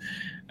season.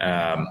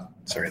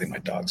 Sorry, I think my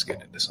dog's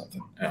getting into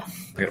something. Oh,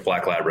 I got a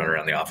black lab running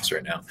around the office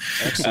right now.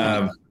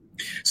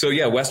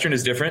 Western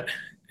is different.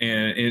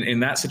 And in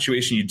that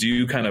situation, you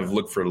do kind of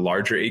look for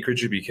larger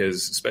acreage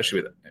because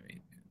especially with,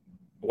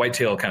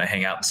 whitetail kind of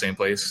hang out in the same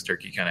place.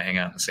 Turkey kind of hang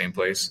out in the same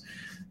place.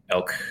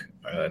 Elk,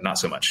 not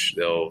so much.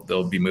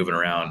 They'll be moving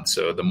around.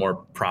 So the more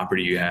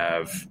property you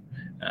have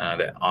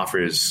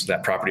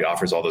that property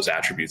offers all those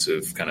attributes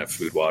of kind of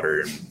food,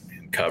 water,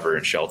 and cover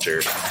and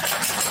shelter,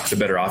 the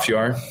better off you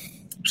are.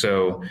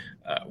 So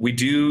we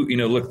do,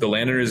 look, the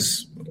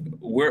landowners,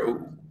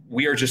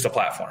 we are just a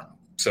platform.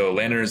 So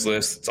landowners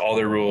list, it's all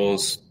their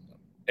rules,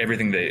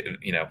 everything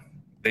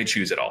they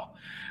choose it all.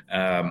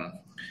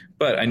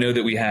 But I know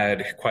that we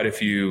had quite a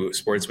few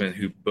sportsmen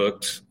who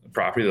booked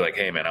property. They're like,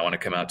 hey man, I want to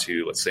come out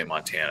to, let's say,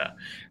 Montana,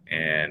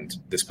 and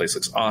this place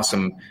looks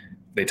awesome.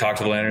 They talk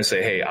to the landowner and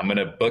say, hey, I'm going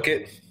to book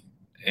it.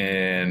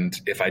 And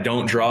if I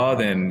don't draw,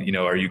 then,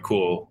 are you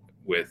cool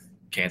with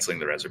canceling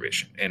the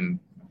reservation? And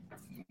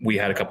we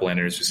had a couple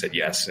landowners who said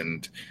yes.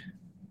 And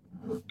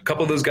a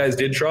couple of those guys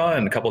did draw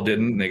and a couple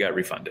didn't, and they got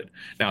refunded.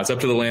 Now it's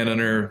up to the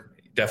landowner.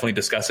 Definitely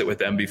discuss it with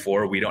them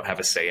before. We don't have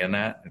a say in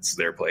that. It's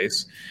their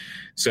place.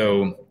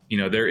 So,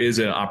 there is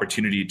an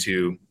opportunity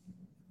to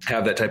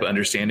have that type of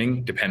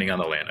understanding depending on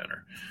the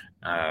landowner.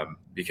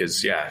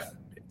 Because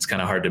it's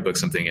kind of hard to book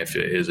something if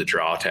it is a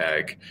draw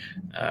tag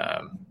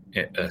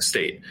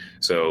state.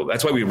 So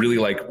that's why we really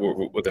like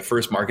with the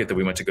first market that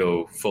we went to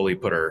go fully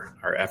put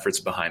our efforts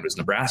behind was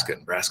Nebraska.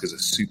 Nebraska is a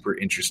super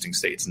interesting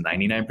state. It's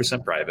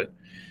 99% private,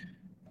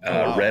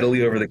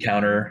 readily over the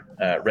counter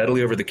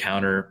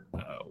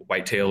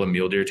whitetail and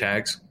mule deer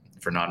tags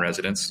for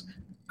non-residents.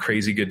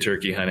 Crazy good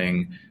turkey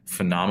hunting,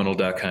 phenomenal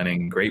duck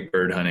hunting, great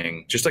bird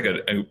hunting, just like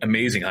an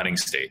amazing hunting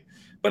state.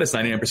 But it's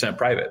 99%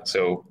 private.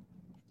 So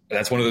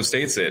that's one of those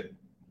states that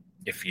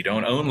if you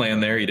don't own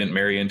land there, you didn't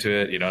marry into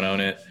it, you don't own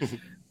it,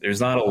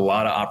 there's not a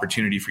lot of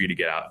opportunity for you to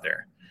get out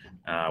there.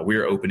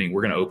 We're going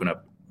to open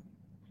up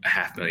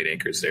 500,000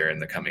 acres there in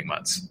the coming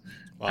months.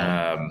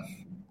 Wow.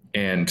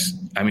 And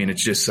I mean,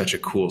 it's just such a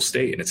cool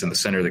state, and it's in the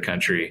center of the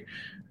country.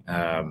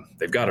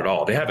 They've got it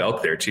all. They have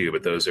elk there too,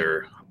 but those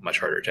are much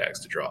harder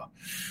tags to draw.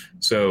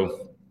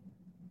 So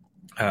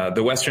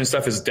the Western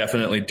stuff is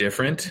definitely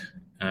different.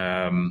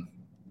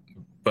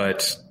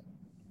 But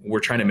we're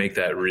trying to make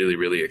that really,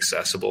 really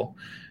accessible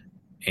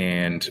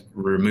and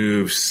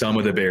remove some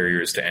of the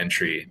barriers to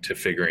entry to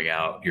figuring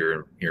out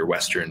your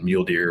Western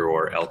mule deer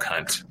or elk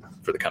hunt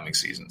for the coming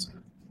seasons.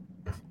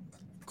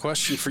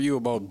 Question for you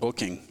about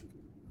booking.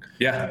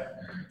 Yeah.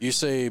 You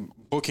say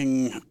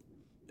booking,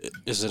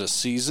 is it a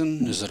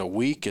season? Is it a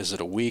week? Is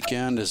it a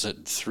weekend? Is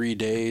it 3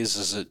 days?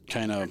 Is it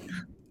kind of...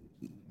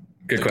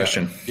 Good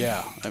question.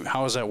 Yeah.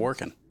 How is that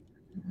working?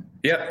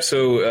 Yeah.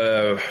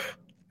 So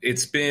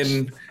it's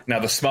been... Now,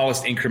 the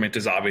smallest increment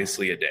is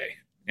obviously a day.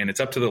 And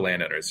it's up to the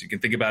landowners. You can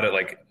think about it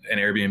like an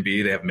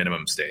Airbnb. They have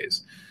minimum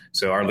stays.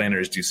 So our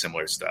landowners do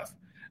similar stuff.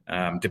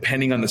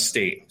 Depending on the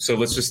state. So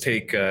let's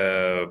take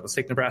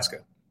Nebraska.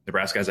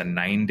 Nebraska has a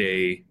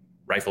 9-day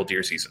rifle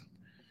deer season.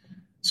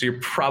 So you're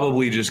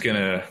probably just going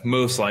to,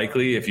 most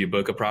likely, if you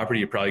book a property,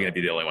 you're probably going to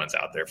be the only ones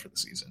out there for the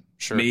season.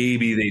 Sure.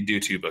 Maybe they do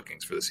 2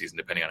 bookings for the season,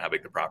 depending on how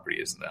big the property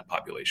is in that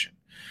population.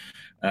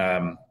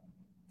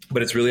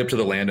 But it's really up to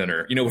the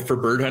landowner. For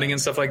bird hunting and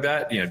stuff like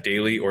that,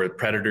 daily, or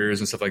predators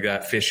and stuff like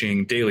that,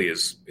 fishing daily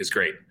is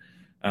great.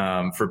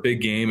 For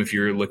big game, if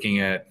you're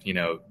looking at,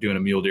 doing a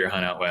mule deer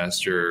hunt out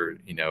west or,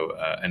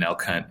 an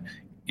elk hunt,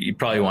 you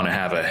probably want to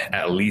have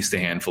at least a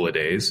handful of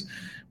days.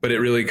 But it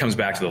really comes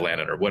back to the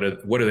landowner. What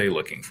are they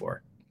looking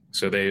for?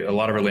 So a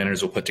lot of our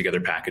landowners will put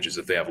together packages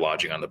if they have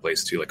lodging on the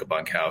place too, like a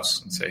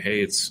bunkhouse, and say,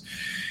 hey, it's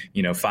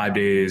 5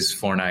 days,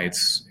 4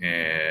 nights,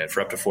 and for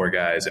up to 4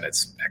 guys, and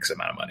it's X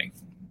amount of money.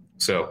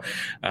 So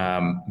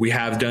we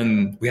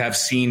have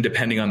seen,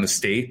 depending on the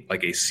state,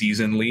 like a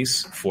season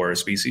lease for a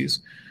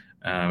species,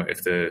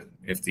 if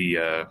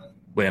the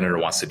landowner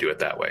wants to do it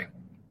that way.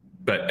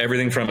 But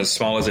everything from as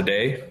small as a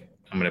day,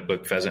 I'm going to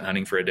book pheasant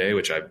hunting for a day,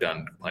 which I've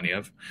done plenty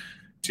of,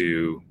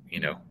 to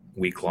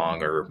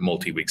week-long or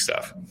multi-week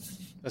stuff.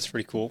 That's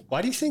pretty cool.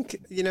 Why do you think,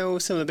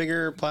 some of the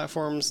bigger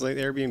platforms like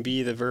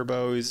Airbnb, the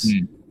Verbos,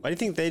 why do you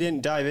think they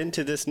didn't dive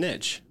into this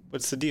niche?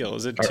 What's the deal?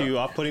 Is it too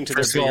off-putting to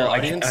their First of bigger all,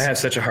 audience? I have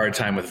such a hard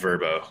time with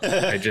Verbo.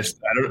 I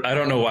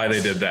don't know why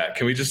they did that.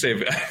 Can we just say,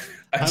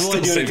 I'm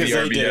only doing it because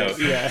they did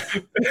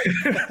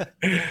it.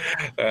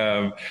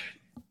 Yeah.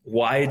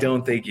 Why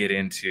don't they get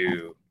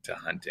into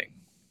hunting?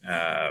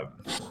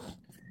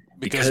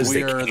 Because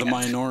we are the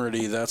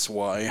minority. That's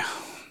why.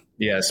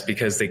 Yes,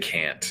 because they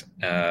can't.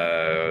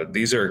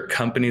 These are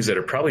companies that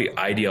are probably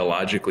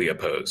ideologically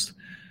opposed.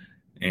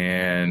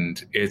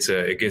 And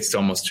it gets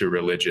almost to a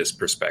religious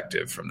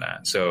perspective from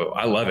that. So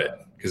I love it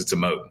because it's a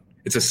moat.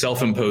 It's a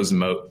self-imposed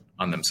moat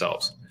on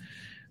themselves.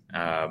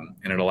 And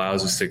it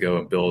allows us to go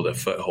and build a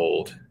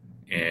foothold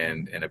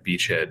and a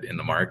beachhead in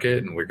the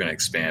market. And we're going to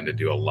expand and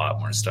do a lot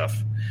more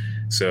stuff.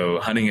 So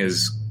hunting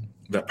is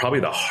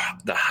probably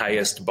the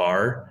highest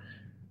bar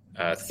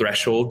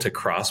threshold to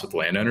cross with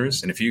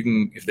landowners. And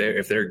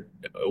if they're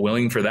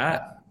willing for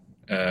that,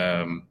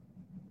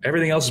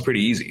 everything else is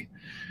pretty easy.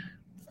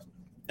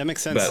 That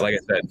makes sense. But like I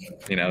said,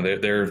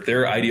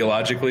 they're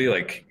ideologically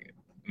like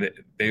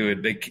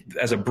they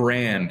as a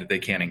brand, they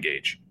can't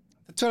engage.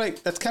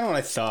 That's kind of what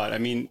I thought. I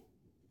mean,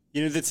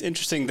 that's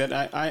interesting that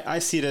I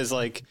see it as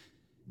like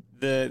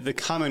the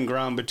common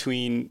ground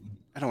between,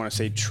 I don't want to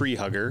say tree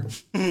hugger,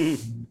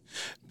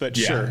 but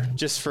sure,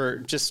 just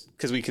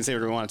because we can say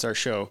what we want, it's our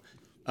show.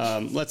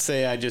 Let's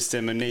say I just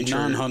am a nature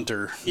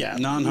non-hunter,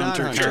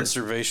 non-hunter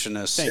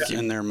conservationist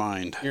in their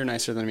mind. You're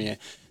nicer than me.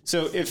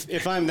 So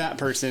if I'm that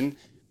person,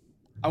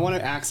 I want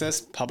to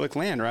access public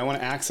land, or I want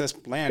to access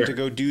land to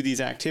go do these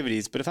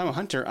activities. But if I'm a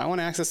hunter, I want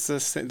to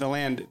access the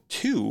land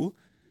too.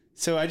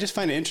 So I just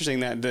find it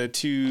interesting that the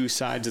two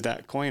sides of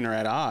that coin are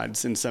at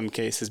odds in some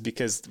cases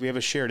because we have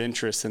a shared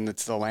interest and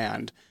it's the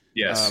land.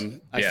 Yes.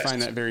 I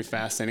find that very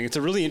fascinating. It's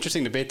a really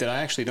interesting debate that I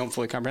actually don't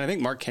fully comprehend. I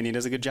think Mark Kenny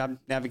does a good job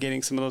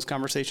navigating some of those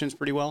conversations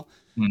pretty well,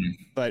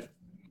 but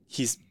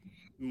he's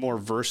more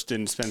versed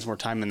and spends more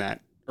time in that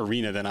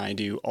arena than I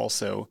do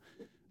also.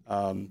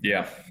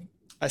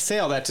 I say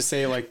all that to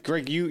say, like,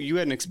 Greg, you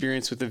had an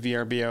experience with the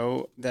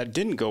VRBO that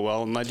didn't go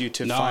well and led you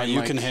to find.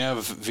 You can have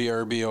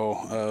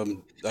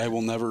VRBO. I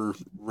will never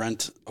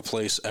rent a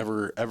place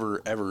ever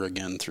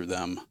again through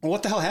them. Well,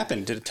 what the hell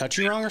happened? Did it touch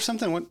you wrong or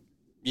something? What?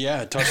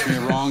 Yeah, it touched me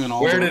wrong in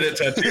all. Where did it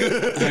touch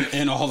you?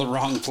 In all the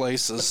wrong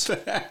places.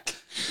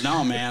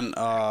 No, man.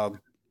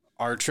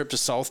 Our trip to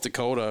South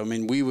Dakota. I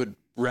mean, we would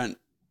rent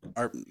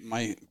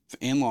my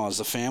in-laws.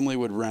 The family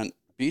would rent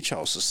beach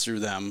houses through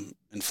them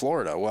in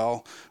Florida.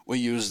 Well, we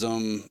used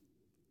them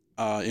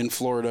in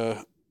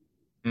Florida.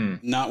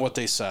 Not what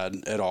they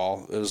said at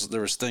all.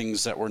 There was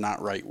things that were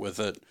not right with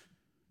it.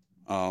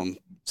 So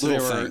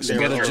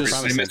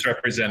they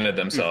misrepresented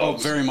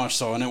themselves. Oh, very much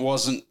so. And it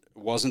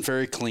wasn't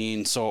very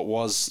clean. So it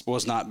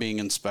was not being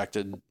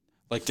inspected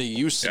like they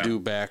used to do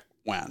back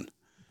when.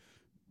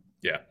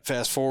 Yeah.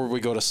 Fast forward, we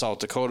go to South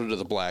Dakota to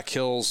the Black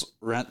Hills,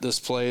 rent this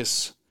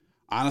place.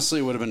 Honestly,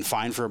 it would have been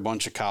fine for a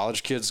bunch of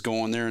college kids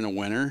going there in the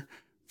winter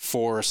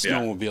for a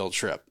snowmobile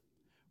trip.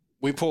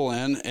 We pull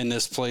in, and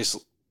this place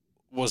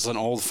was an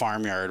old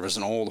farmyard. It was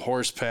an old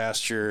horse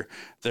pasture.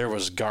 There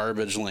was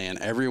garbage laying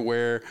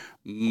everywhere.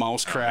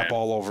 Mouse crap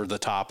all over the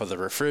top of the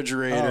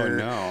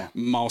refrigerator. Oh, no.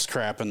 Mouse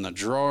crap in the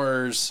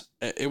drawers.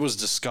 It was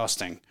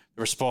disgusting.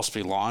 There was supposed to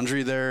be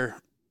laundry there.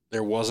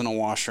 There wasn't a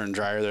washer and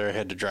dryer there. I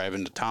had to drive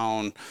into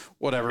town.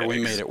 Whatever,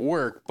 we made it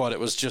work, but it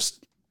was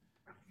just...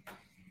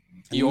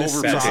 You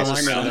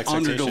overpromised and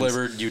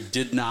underdelivered. You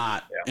did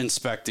not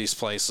inspect these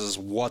places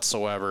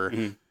whatsoever.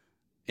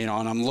 And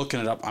I'm looking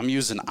it up. I'm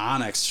using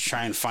Onyx to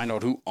try and find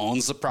out who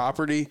owns the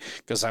property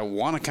because I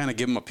want to kind of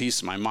give them a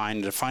piece of my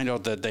mind to find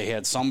out that they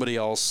had somebody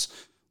else,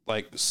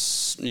 like,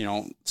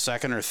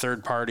 second or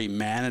third party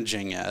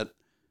managing it,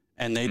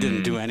 and they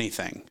didn't do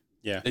anything.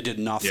 Yeah. They did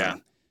nothing. Yeah.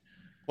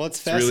 Well,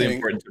 it's really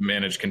important to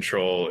manage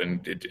control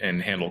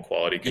and handle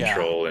quality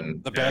control.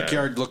 And the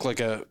backyard looked like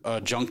a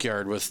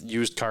junkyard with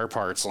used car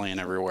parts laying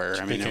everywhere.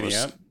 I mean,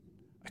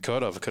 I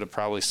could have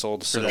probably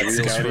sold a set of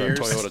wheels for a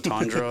Toyota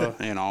Tundra,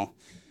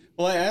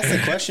 Well, I asked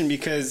the question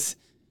because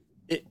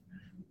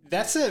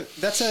that's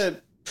a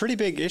pretty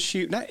big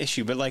issue. Not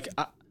issue, but like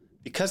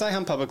because I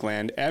hunt public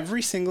land,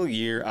 every single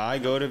year I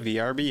go to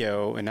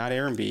VRBO and not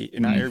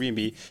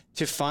Airbnb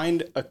to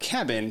find a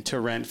cabin to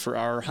rent for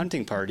our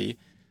hunting party.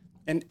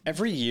 And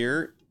every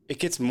year it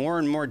gets more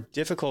and more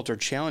difficult or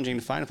challenging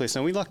to find a place.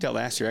 Now, we lucked out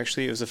last year.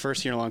 Actually, it was the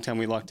first year in a long time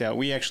we lucked out.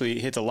 We actually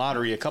hit the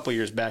lottery a couple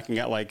years back and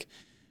got like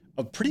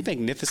a pretty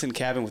magnificent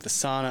cabin with a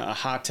sauna, a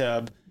hot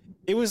tub.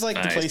 It was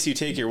like the place you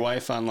take your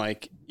wife on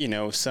like,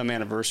 some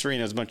anniversary,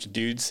 and it was a bunch of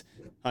dudes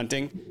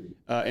hunting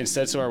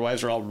instead. So our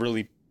wives were all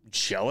really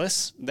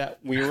jealous that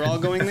we were all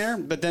going there.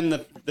 But then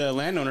the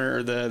landowner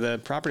or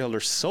the property holder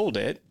sold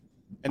it,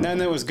 and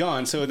then it was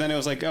gone. So then it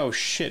was like, oh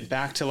shit,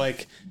 back to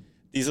like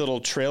these little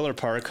trailer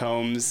park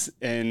homes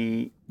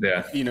and,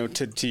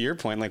 to your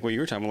point, like what you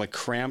were talking about, like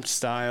cramped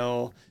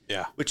style,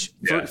 which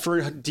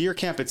for deer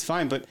camp, it's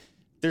fine, but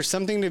there's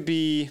something to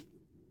be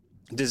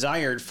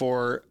desired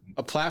for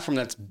a platform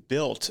that's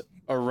built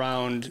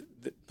around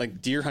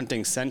like deer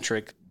hunting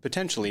centric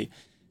potentially.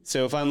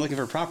 So if I'm looking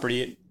for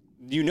property,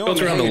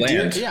 built around the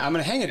land. I'm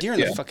going to hang a deer in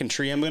the fucking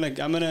tree. I'm going to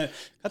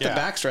cut the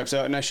back straps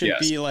out, and I shouldn't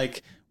be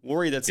like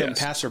worried that some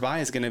passerby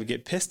is going to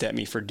get pissed at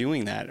me for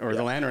doing that, or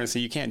the landowner say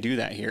you can't do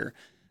that here.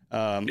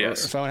 Or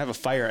if I want to have a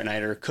fire at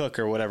night or cook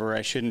or whatever,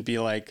 I shouldn't be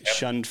like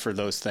shunned for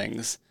those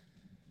things.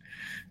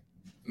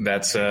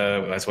 That's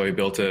why we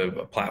built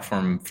a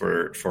platform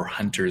for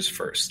hunters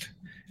first.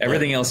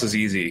 Everything else is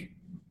easy.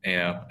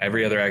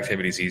 Every other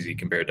activity is easy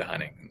compared to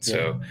hunting. And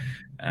so,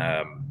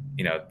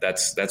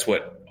 that's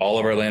what all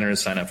of our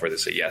landowners sign up for. They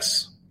say,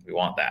 yes, we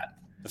want that.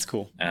 That's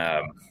cool.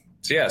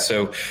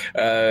 So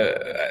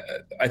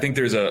I think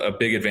there's a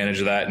big advantage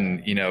of that.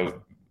 And,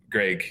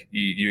 Greg,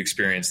 you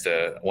experienced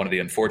one of the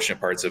unfortunate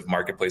parts of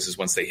marketplaces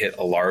once they hit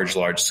a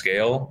large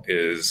scale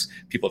is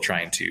people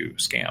trying to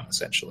scam,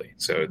 essentially.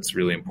 So it's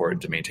really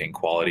important to maintain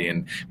quality.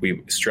 And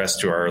we stress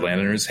to our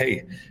landowners,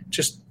 hey,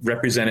 just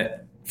represent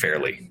it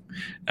fairly.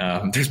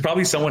 There's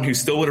probably someone who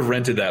still would have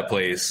rented that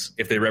place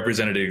if they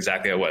represented it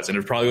exactly how it was. And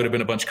it probably would have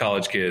been a bunch of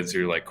college kids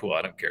who are like, cool,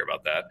 I don't care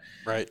about that.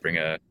 Right.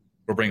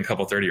 We'll bring a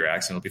couple 30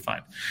 racks and it'll be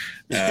fine.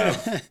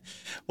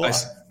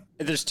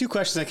 There's two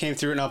questions that came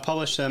through and I'll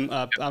publish them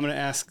up. I'm going to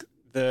ask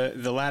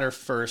the latter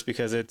first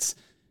because it's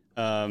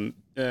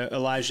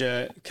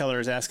Elijah Keller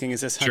is asking,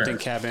 is this hunting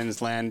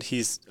cabins land?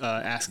 He's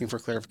asking for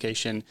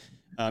clarification.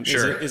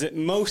 Is it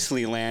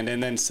mostly land?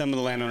 And then some of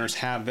the landowners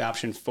have the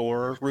option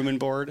for room and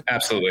board?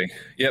 Absolutely.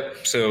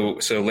 Yep. So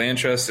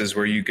LandTrust is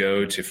where you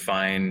go to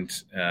find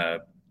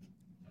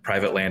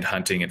private land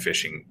hunting and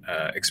fishing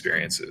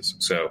experiences.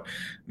 So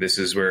this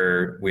is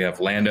where we have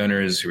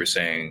landowners who are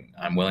saying,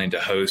 I'm willing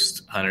to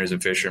host hunters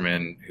and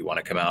fishermen who want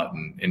to come out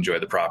and enjoy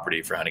the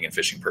property for hunting and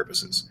fishing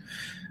purposes.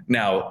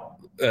 Now,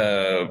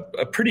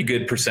 a pretty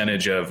good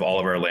percentage of all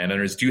of our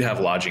landowners do have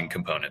lodging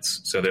components.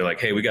 So they're like,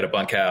 hey, we got a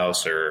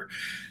bunkhouse or,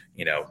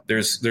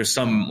 there's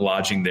some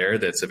lodging there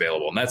that's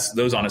available. And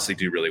those honestly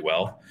do really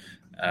well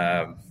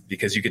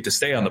because you get to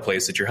stay on the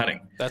place that you're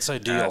hunting. That's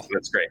ideal. So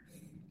that's great.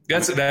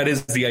 That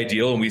is the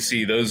ideal. And we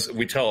see those,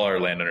 we tell our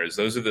landowners,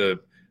 those are the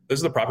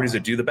properties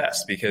that do the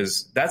best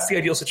because that's the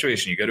ideal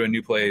situation. You go to a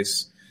new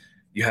place,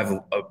 you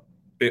have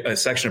a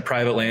section of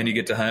private land you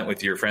get to hunt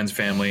with your friends,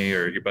 family,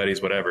 or your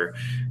buddies, whatever,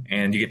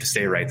 and you get to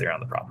stay right there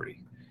on the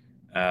property.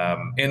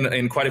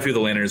 And quite a few of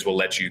the landowners will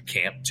let you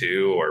camp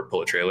too or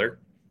pull a trailer.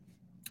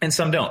 And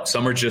some don't.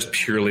 Some are just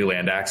purely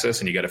land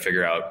access and you got to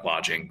figure out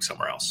lodging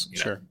somewhere else.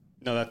 Sure.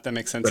 No, that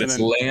makes sense. But it's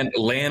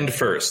land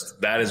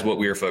first. That is what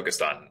we are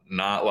focused on,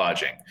 not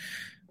lodging.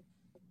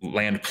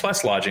 Land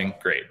plus lodging,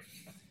 great.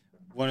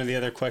 One of the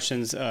other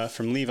questions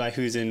from Levi,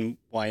 who's in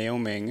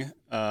Wyoming,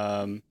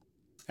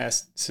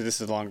 asked, so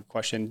this is a longer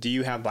question. Do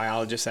you have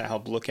biologists that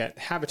help look at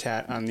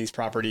habitat on these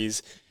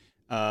properties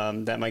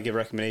that might give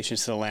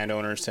recommendations to the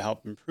landowners to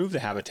help improve the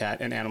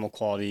habitat and animal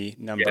quality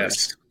numbers?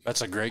 Yes,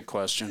 that's a great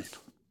question.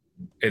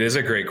 It is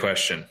a great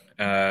question.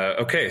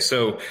 Okay,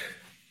 so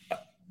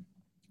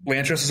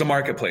LandTrust is a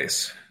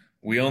marketplace.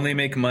 We only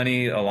make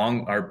money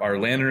along our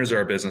landowners are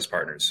our business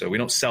partners. So we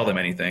don't sell them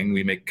anything.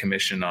 We make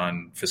commission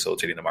on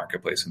facilitating the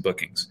marketplace and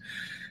bookings.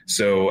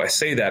 So I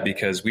say that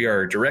because we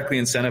are directly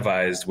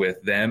incentivized with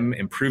them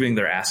improving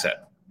their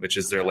asset, which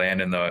is their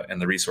land and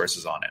the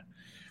resources on it.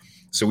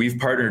 So we've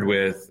partnered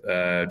with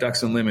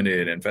Ducks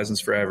Unlimited and Pheasants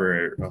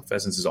Forever. Well,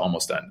 Pheasants is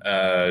almost done.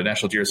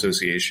 National Deer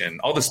Association,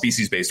 all the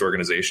species-based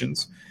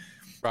organizations.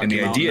 Rocky and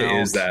the Mountain idea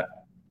Elk. is that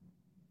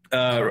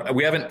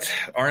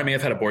RMA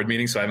have had a board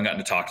meeting, so I haven't gotten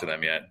to talk to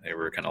them yet. They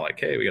were kind of like,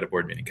 hey, we got a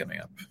board meeting coming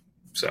up.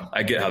 So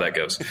I get how that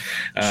goes.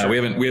 Sure. We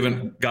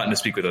haven't gotten to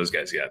speak with those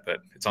guys yet,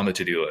 but it's on the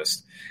to-do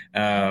list.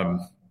 And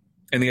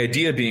the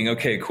idea being,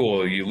 okay,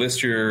 cool. You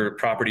list your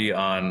property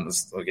on,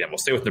 again, we'll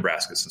stay with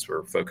Nebraska since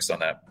we're focused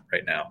on that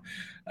right now.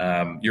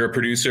 You're a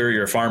producer,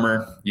 you're a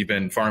farmer, you've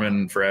been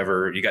farming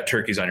forever. You got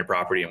turkeys on your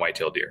property and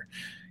white-tailed deer.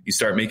 You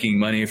start making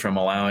money from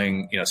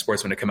allowing,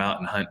 sportsmen to come out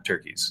and hunt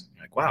turkeys.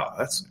 You're like, wow,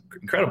 that's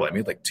incredible. I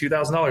made like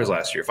 $2,000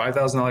 last year,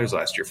 $5,000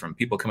 last year from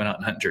people coming out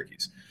and hunting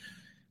turkeys.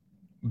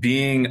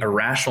 Being a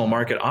rational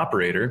market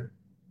operator,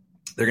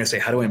 they're going to say,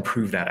 how do I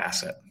improve that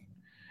asset?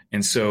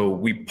 And so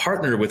we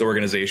partner with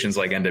organizations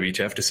like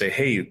NWTF to say,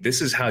 hey,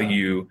 this is how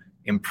you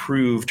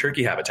improve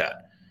turkey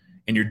habitat.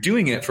 And you're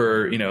doing it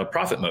for,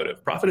 profit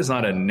motive. Profit is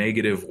not a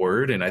negative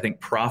word. And I think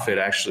profit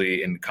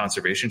actually in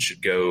conservation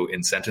should go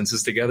in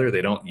sentences together.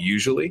 They don't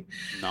usually.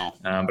 No.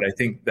 But I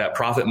think that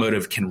profit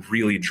motive can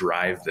really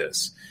drive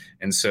this.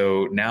 And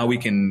so now we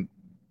can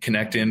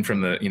connect in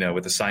from the,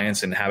 with the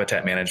science and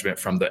habitat management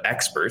from the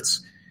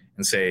experts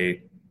and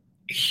say,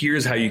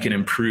 here's how you can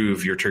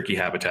improve your turkey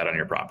habitat on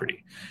your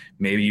property.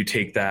 Maybe you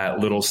take that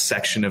little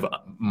section of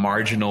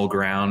marginal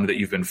ground that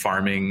you've been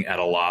farming at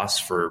a loss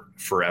for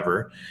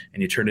forever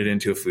and you turn it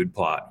into a food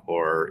plot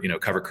or,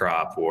 cover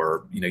crop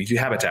or, you do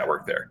habitat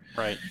work there.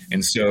 Right.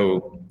 And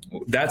so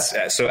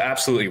so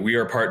absolutely we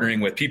are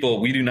partnering with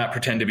people. We do not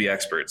pretend to be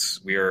experts.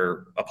 We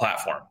are a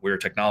platform. We are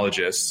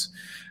technologists.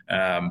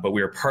 But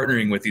we are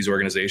partnering with these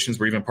organizations.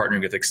 We're even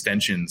partnering with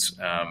extension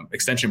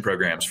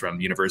programs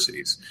from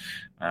universities.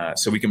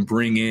 So we can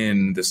bring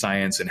in the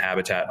science and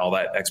habitat and all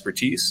that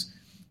expertise,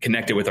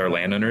 connect it with our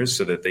landowners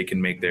so that they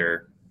can make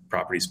their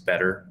properties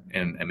better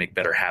and make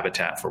better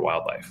habitat for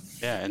wildlife.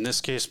 Yeah, in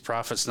this case,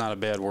 profit's not a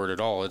bad word at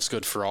all. It's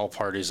good for all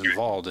parties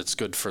involved. It's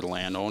good for the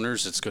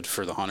landowners. It's good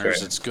for the hunters.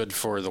 Right. It's good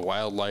for the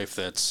wildlife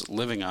that's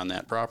living on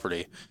that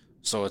property.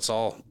 So it's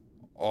all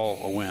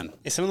a win.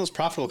 Yeah, some of those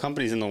profitable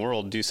companies in the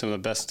world do some of the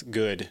best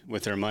good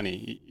with their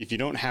money. If you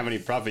don't have any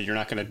profit, you're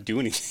not going to do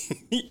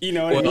anything. You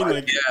know what I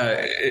mean?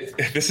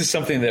 This is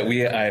something that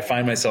I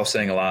find myself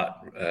saying a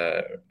lot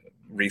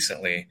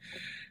recently.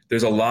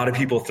 There's a lot of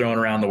people throwing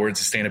around the word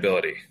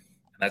sustainability.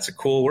 That's a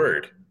cool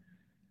word.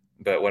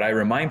 But what I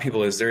remind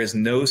people is there is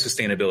no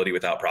sustainability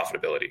without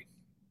profitability.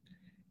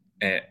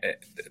 And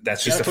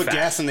that's just a fact. Put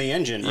gas in the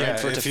engine, right?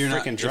 For it to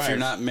freaking drive. If you're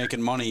not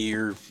making money,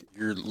 you're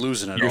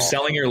losing it all. You're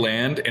selling your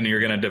land and you're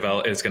going to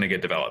develop, it's going to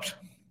get developed.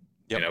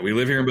 Yep. You know, we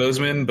live here in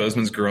Bozeman.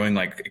 Bozeman's growing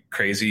like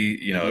crazy.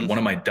 You know, one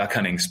of my duck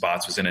hunting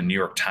spots was in a New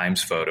York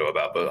Times photo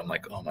about Bozeman. I'm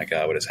like, oh my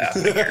God, what is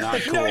happening here? Not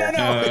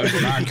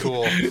cool. Not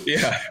cool.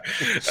 Yeah.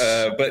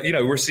 But, you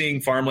know, we're seeing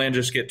farmland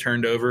just get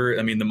turned over.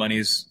 I mean, the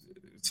money's,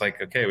 it's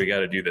like, okay, we got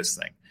to do this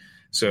thing.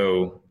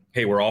 So,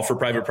 hey, we're all for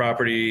private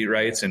property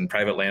rights and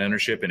private land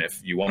ownership. And if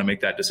you want to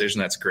make that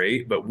decision, that's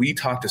great. But we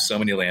talk to so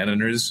many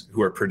landowners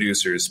who are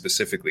producers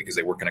specifically because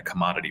they work in a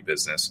commodity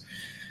business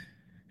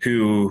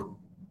who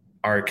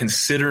are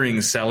considering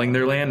selling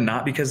their land,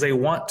 not because they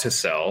want to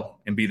sell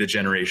and be the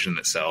generation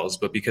that sells,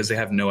 but because they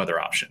have no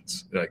other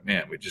options. They're like,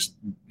 man, we just,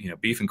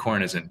 beef and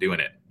corn isn't doing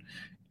it.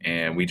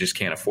 And we just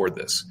can't afford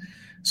this.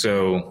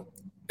 So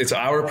it's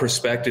our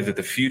perspective that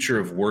the future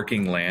of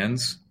working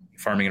lands,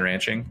 farming and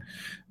ranching,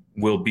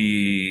 will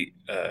be,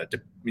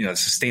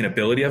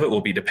 sustainability of it will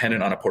be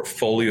dependent on a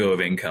portfolio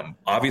of income,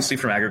 obviously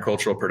from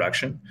agricultural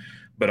production,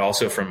 but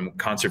also from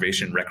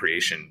conservation,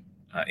 recreation,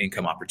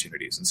 income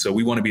opportunities. And so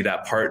we want to be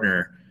that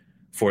partner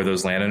for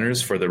those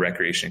landowners for the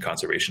recreation and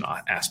conservation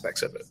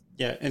aspects of it.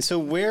 Yeah. And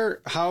so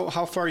how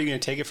far are you going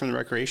to take it from the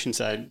recreation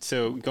side?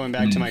 So going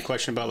back to my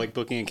question about like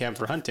booking a camp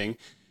for hunting,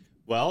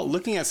 well,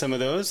 looking at some of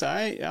those,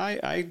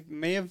 I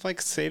may have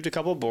like saved a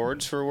couple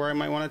boards for where I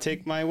might want to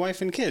take my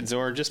wife and kids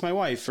or just my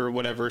wife or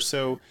whatever.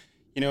 So,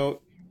 you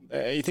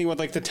think about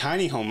like the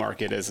tiny home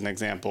market as an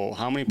example.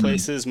 How many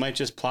places might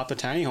just plop a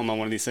tiny home on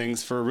one of these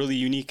things for a really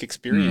unique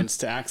experience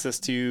to access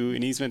to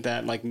an easement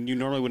that like you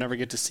normally would never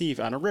get to see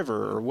on a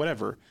river or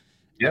whatever.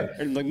 Yeah.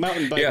 Or like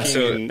mountain biking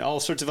and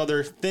all sorts of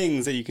other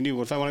things that you can do.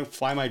 What if I want to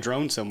fly my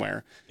drone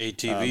somewhere?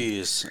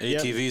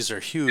 ATVs are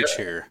huge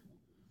here.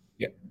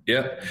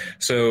 Yeah.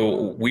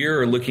 So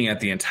we're looking at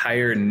the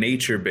entire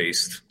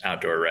nature-based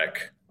outdoor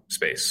rec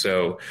space.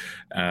 So,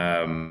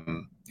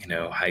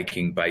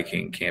 hiking,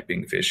 biking,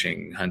 camping,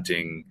 fishing,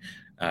 hunting,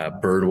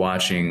 bird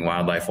watching,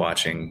 wildlife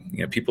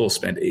watching. People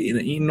spend an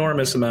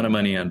enormous amount of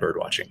money on bird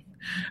watching.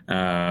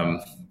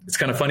 It's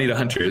kind of funny to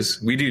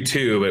hunters. We do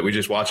too, but we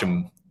just watch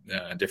them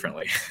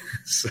differently.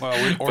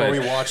 We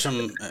watch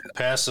them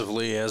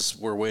passively as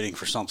we're waiting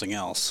for something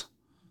else.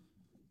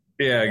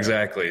 Yeah,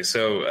 exactly.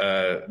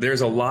 So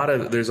there's a lot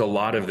of this.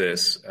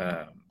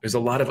 There's a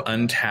lot of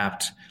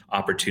untapped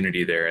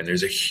opportunity there, and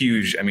there's a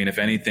huge. I mean, if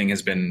anything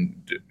has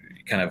been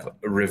kind of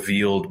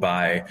revealed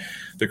by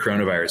the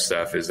coronavirus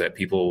stuff, is that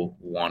people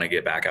want to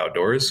get back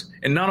outdoors,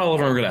 and not all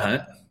of them are going to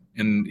hunt,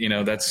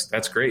 and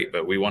that's great.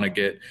 But we want to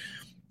get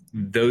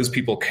those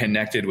people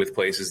connected with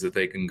places that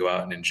they can go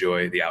out and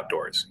enjoy the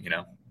outdoors.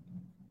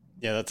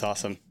 Yeah, that's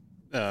awesome.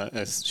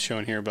 As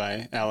shown here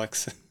by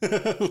Alex,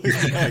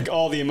 like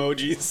all the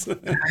emojis.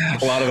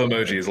 A lot of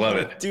emojis, love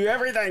it. Do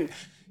everything.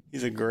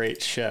 He's a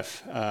great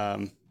chef.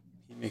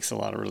 He makes a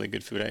lot of really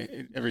good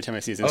food. Every time I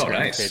see his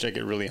Instagram page, I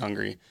get really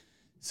hungry.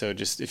 So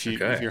just if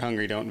you're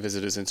hungry, don't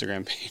visit his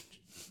Instagram page.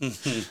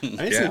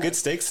 I ate some good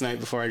steaks tonight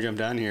before I jumped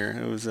down here.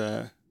 It was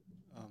I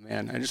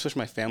just wish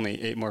my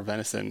family ate more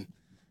venison.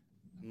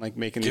 I'm like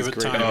making Give these it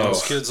great time.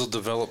 Those kids will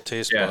develop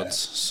taste buds.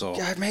 So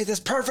God made this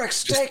perfect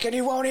steak and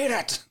you won't eat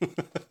it.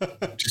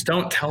 Just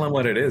don't tell him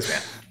what it is,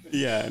 man.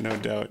 Yeah, no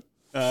doubt.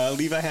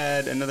 Levi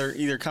had another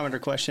either comment or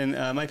question.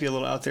 Might be a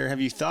little out there.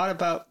 Have you thought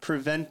about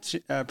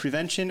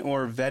prevention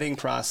or vetting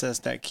process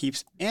that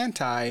keeps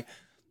anti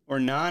or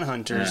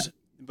non-hunters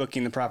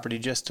booking the property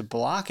just to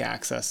block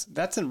access?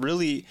 That's I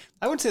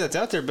wouldn't say that's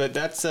out there, but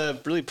that's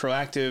a really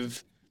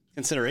proactive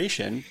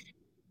consideration.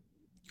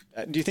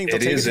 Do you think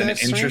it is an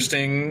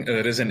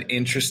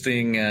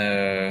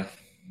interesting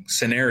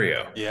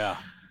scenario? Yeah.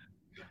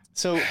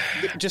 So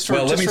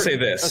let me say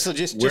this.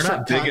 We're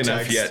not big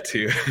enough yet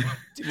to.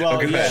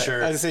 Well, yeah,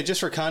 sure. As I say, just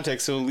for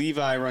context, so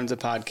Levi runs a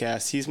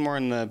podcast. He's more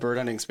in the bird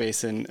hunting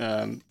space and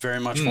very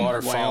much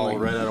waterfowl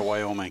right out of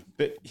Wyoming.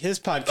 But his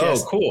podcast.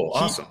 Oh, cool.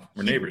 Awesome.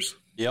 We're neighbors.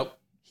 Yep.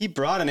 He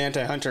brought an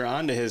anti-hunter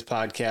onto his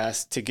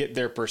podcast to get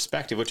their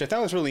perspective, which I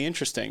thought was really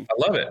interesting. I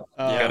love it. You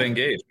got to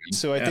engage.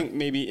 So I think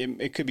maybe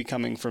it could be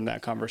coming from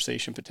that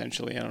conversation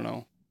potentially. I don't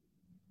know.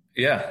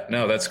 Yeah,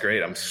 no, that's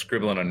great. I'm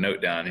scribbling a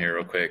note down here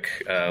real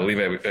quick.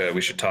 Levi,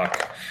 we should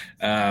talk.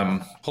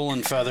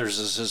 Pulling Feathers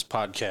is his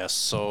podcast,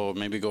 so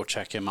maybe go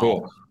check him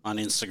Cool. out on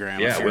Instagram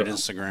Yeah, if you're an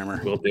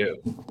Instagrammer. Will do.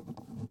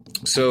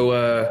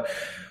 So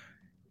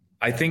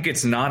I think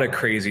it's not a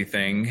crazy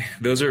thing.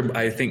 Those are,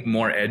 I think,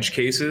 more edge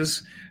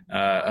cases.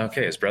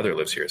 Okay, his brother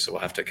lives here, so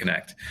we'll have to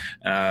connect.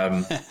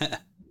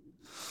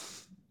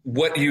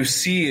 What you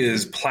see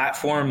is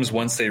platforms,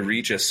 once they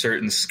reach a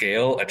certain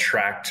scale,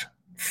 attract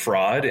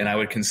fraud, and I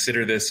would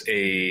consider this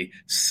a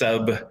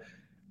sub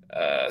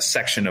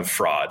section of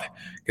fraud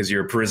because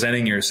you're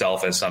presenting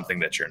yourself as something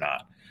that you're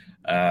not.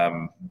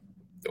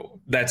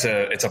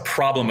 It's a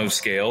problem of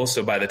scale.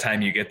 So by the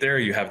time you get there,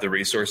 you have the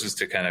resources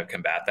to kind of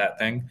combat that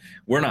thing.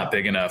 We're not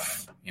big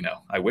enough.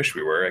 I wish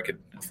we were. I could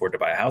afford to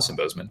buy a house in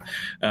Bozeman.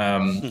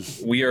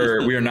 We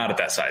are not at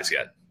that size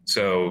yet.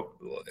 So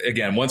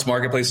again, once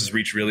marketplaces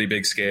reach really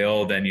big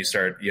scale, then you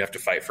have to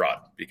fight fraud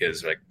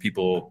because like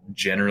people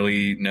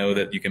generally know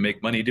that you can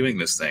make money doing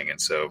this thing. And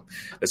so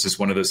that's just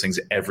one of those things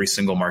that every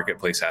single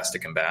marketplace has to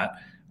combat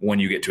when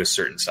you get to a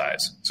certain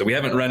size. So we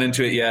haven't run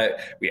into it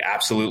yet. We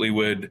absolutely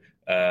would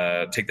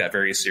take that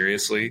very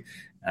seriously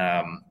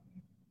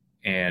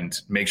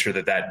and make sure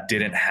that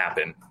didn't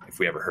happen if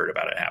we ever heard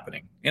about it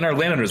happening. And our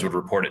landowners would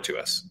report it to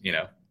us,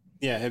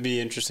 Yeah, it'd be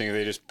interesting if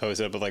they just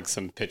post it up with like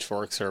some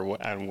pitchforks or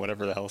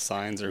whatever the hell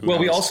signs. Or well,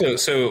 we also,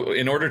 so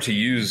in order to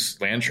use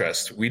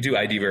LandTrust, we do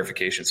ID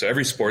verification. So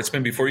every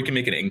sportsman, before you can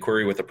make an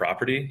inquiry with a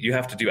property, you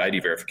have to do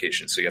ID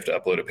verification. So you have to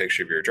upload a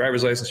picture of your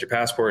driver's license, your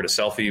passport, a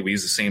selfie. We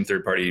use the same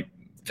third-party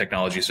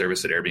technology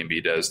service that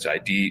Airbnb does to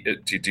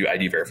do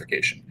ID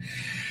verification.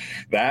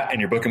 That and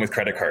you're booking with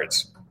credit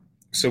cards.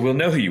 So we'll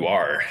know who you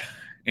are.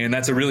 And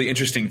that's a really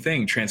interesting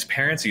thing.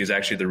 Transparency is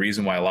actually the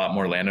reason why a lot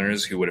more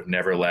landowners who would have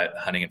never let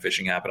hunting and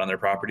fishing happen on their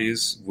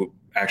properties will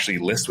actually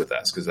list with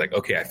us because like,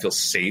 okay, I feel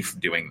safe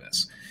doing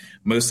this.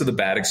 Most of the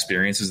bad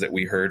experiences that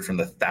we heard from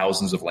the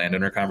thousands of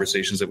landowner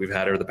conversations that we've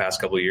had over the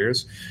past couple of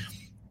years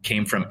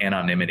came from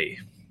anonymity.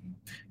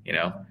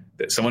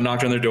 That someone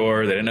knocked on their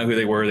door, they didn't know who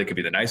they were. They could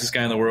be the nicest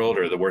guy in the world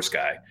or the worst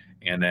guy.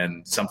 And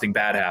then something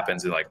bad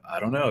happens and like, I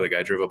don't know, the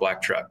guy drove a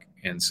black truck.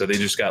 And so they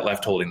just got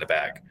left holding the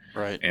bag.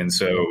 Right. And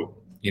so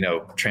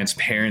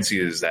transparency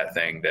is that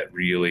thing that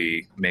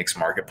really makes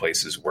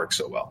marketplaces work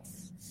so well.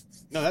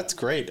 No, that's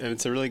great.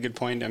 It's a really good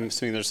point. I'm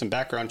assuming there's some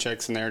background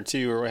checks in there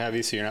too, or what have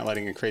you, so you're not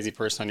letting a crazy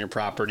person on your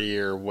property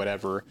or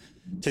whatever.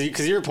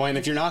 Because your point,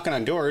 if you're knocking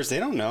on doors, they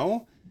don't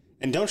know,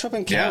 and don't show up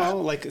in camo. Yeah.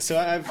 Like,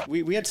 so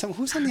we had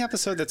who's on the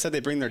episode that said they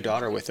bring their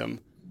daughter with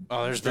them.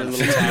 Oh, there's been a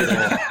little time.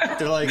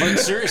 They're like, but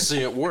seriously,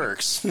 it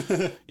works.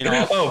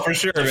 Oh, for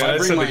sure. If Man. I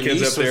bring my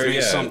niece with me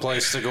yeah.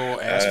 someplace to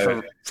go ask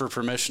for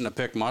permission to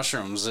pick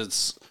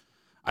mushrooms,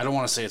 I don't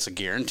want to say it's a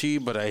guarantee,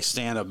 but I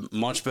stand a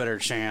much better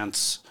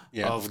chance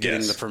of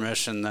getting the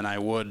permission than I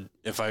would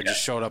if I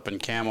just showed up in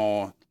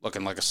camo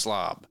looking like a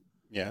slob.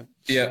 Yeah.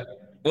 Yeah.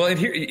 Well, and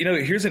here,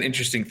 here's an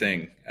interesting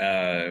thing.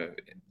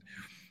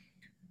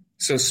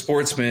 So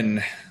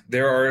sportsmen,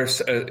 there are,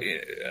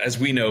 as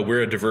we know,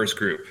 we're a diverse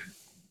group.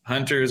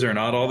 Hunters are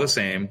not all the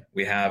same.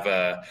 We have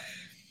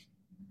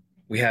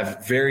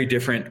very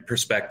different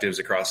perspectives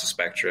across the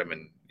spectrum,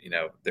 and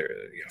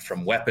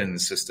from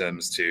weapons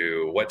systems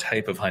to what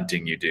type of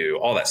hunting you do,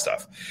 all that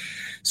stuff.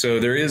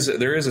 So there is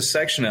a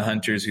section of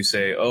hunters who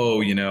say,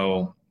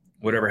 oh,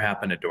 whatever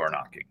happened to door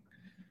knocking?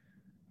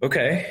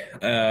 Okay.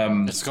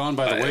 It's gone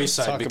by the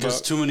wayside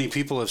because too many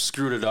people have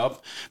screwed it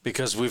up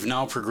because we've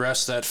now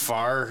progressed that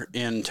far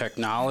in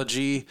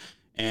technology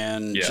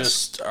and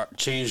just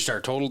changed our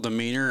total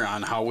demeanor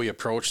on how we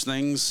approach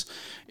things.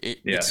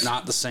 It's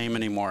not the same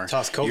anymore.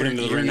 Toss COVID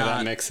into the ring of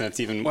that mix, and it's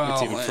even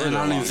further and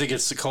I don't even think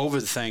it's the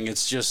COVID thing.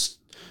 It's just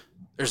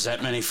there's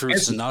that many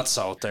fruits and nuts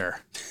out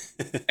there.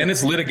 And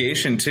it's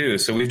litigation too.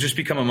 So we've just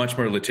become a much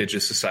more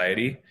litigious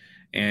society.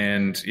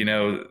 And,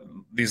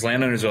 these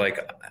landowners are like,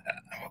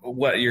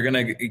 what, you're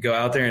going to go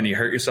out there and you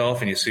hurt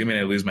yourself and you sue me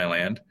and I lose my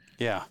land?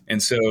 Yeah.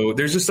 And so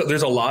there's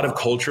a lot of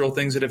cultural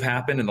things that have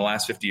happened in the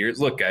last 50 years.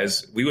 Look,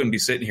 guys, we wouldn't be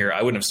sitting here.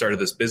 I wouldn't have started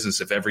this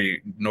business if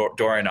every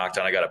door I knocked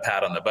on, I got a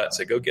pat on the butt and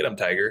said, go get him,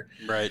 Tiger.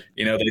 Right.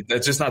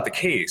 That's just not the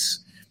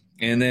case.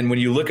 And then when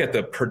you look at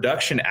the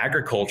production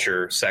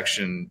agriculture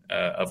section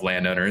of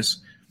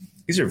landowners,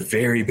 these are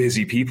very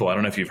busy people. I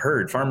don't know if you've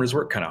heard. Farmers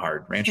work kind of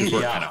hard. Ranchers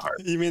work kind of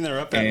hard. You mean they're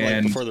up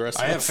at before the rest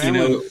of us? I have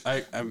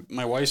family.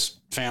 My wife's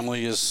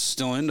family is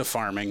still into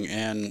farming,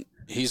 and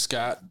he's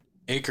got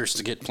acres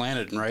to get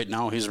planted, and right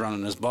now he's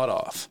running his butt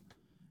off.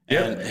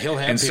 And he'll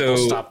have people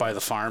stop by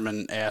the farm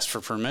and ask for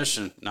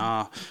permission.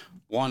 Nah,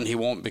 one, he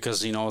won't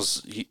because he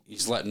knows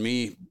he's letting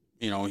me,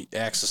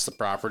 access the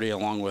property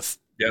along with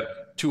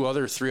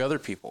 3 other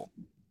people.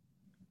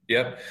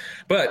 Yep.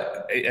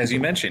 But as you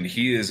mentioned,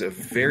 he is they're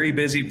very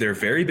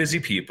busy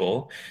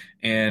people.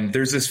 And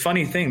there's this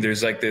funny thing.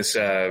 There's like this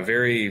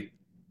very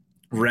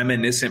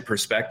reminiscent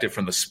perspective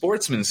from the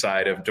sportsman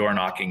side of door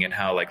knocking and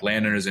how like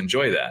landowners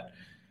enjoy that.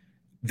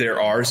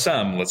 there are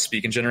some, let's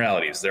speak in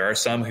generalities. There are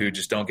some who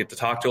just don't get to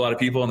talk to a lot of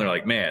people, and they're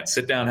like, man,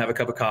 sit down, have a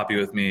cup of coffee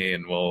with me,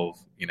 and we'll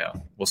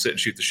sit and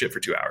shoot the shit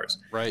for 2 hours.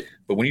 Right.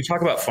 But when you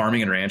talk about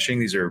farming and ranching,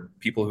 these are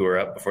people who are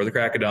up before the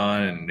crack of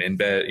dawn and in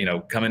bed,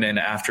 coming in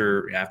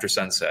after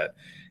sunset.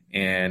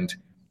 And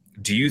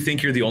do you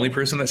think you're the only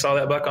person that saw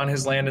that buck on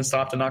his land and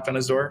stopped and knocked on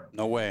his door?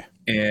 No way.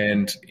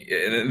 And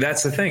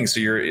that's the thing. So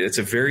it's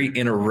a very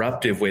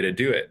interruptive way to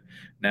do it.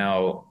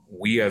 Now,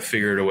 we have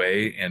figured a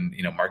way, and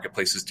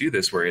marketplaces do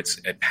this, where it's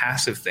a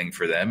passive thing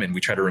for them, and we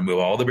try to remove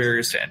all the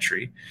barriers to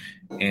entry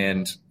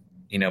and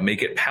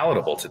make it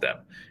palatable to them.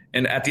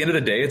 And at the end of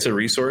the day, it's a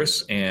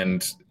resource,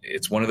 and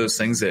it's one of those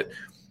things that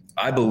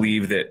I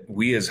believe that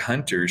we as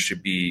hunters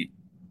should be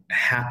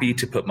happy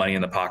to put money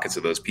in the pockets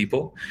of those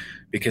people,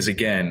 because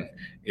again,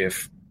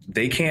 if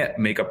they can't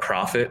make a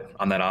profit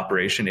on that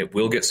operation, it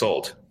will get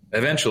sold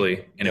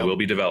eventually, and it will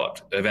be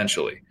developed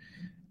eventually.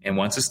 And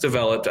once it's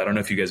developed, I don't know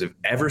if you guys have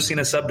ever seen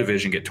a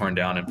subdivision get torn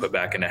down and put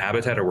back into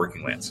habitat or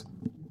working lands.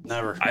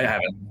 Never. I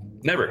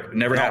haven't. Never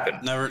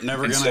happened. Never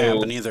going to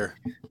happen either.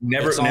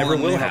 Never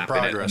will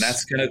happen. And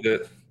that's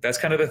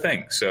kind of the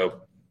thing.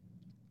 So,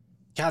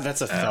 God,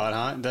 that's a thought,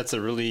 huh? That's a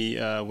really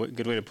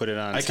good way to put it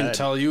on. I can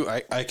tell you,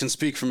 I can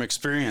speak from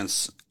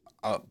experience.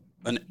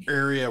 An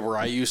area where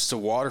I used to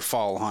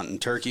waterfowl hunt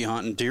and turkey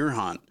hunt and deer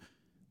hunt,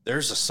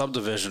 there's a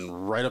subdivision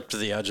right up to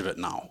the edge of it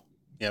now.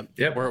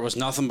 Yep. Where it was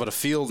nothing but a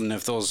field, and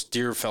if those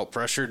deer felt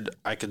pressured,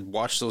 I could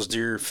watch those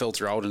deer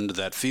filter out into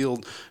that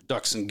field.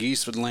 Ducks and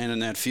geese would land in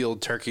that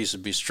field. Turkeys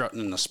would be strutting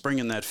in the spring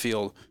in that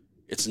field.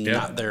 It's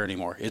not there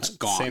anymore. It's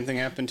gone. Same thing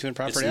happened to in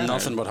property. It's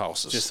nothing but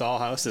houses. Just all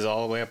houses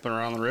all the way up and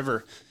around the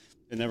river.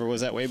 It never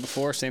was that way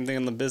before. Same thing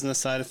on the business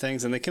side of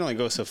things, and they can only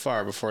go so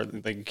far before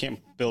you can't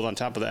build on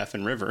top of the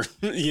effing river,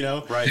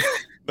 Right.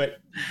 But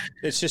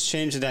it's just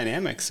changed the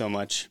dynamic so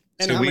much.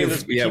 And so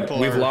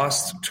we've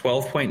lost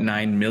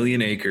 12.9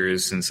 million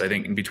acres since, I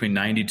think, between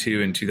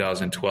 92 and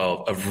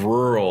 2012 of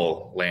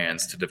rural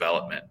lands to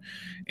development.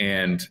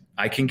 And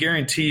I can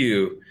guarantee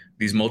you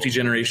these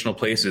multi-generational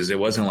places, it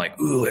wasn't like,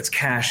 ooh, let's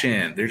cash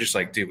in. They're just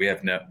like, dude, we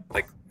have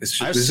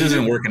this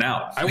isn't working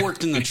out. I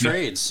worked in the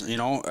trades,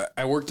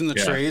 I worked in the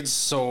trades.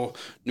 So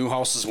new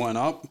houses went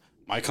up.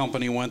 My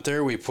company went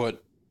there. We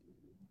put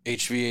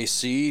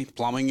HVAC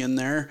plumbing in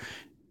there,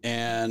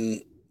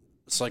 and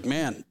it's like,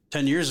 man,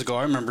 10 years ago,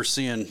 I remember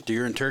seeing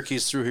deer and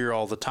turkeys through here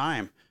all the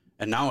time.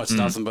 And now it's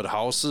nothing but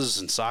houses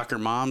and soccer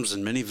moms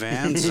and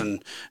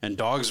minivans and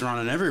dogs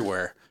running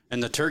everywhere.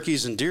 And the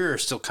turkeys and deer are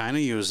still kind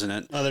of using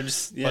it. Oh,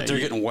 but they're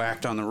getting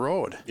whacked on the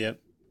road. Yep.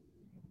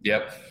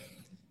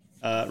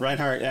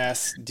 Reinhardt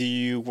asks, do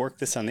you work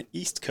this on the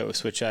East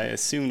Coast, which I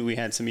assumed we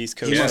had some East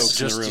Coast folks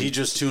in the room. He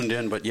just tuned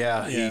in, but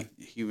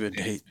he would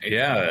hate.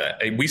 Yeah,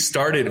 we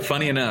started,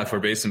 funny enough, we're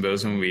based in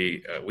Bozeman.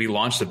 We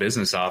launched the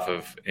business off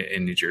of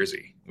in New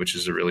Jersey, which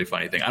is a really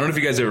funny thing. I don't know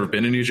if you guys have ever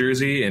been to New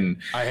Jersey,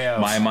 and I have.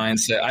 My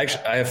mindset,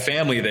 I have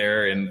family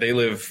there, and they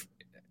live.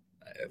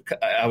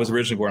 I was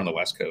originally born on the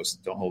West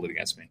Coast. Don't hold it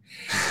against me.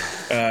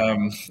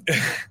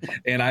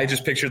 And I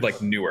just pictured like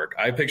Newark.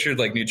 I pictured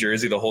like New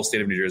Jersey, the whole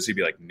state of New Jersey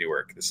be like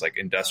Newark, this like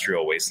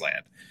industrial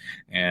wasteland.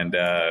 And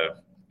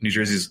New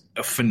Jersey's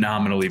a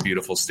phenomenally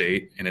beautiful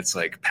state, and it's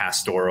like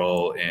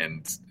pastoral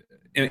and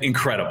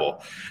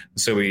incredible.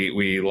 So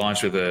we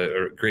launched with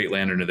a great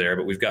landowner there,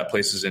 but we've got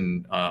places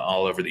in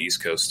all over the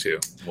East Coast too.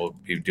 We'll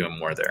be doing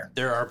more there.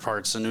 There are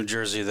parts of New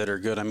Jersey that are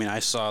good. I mean, I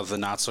saw the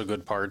not so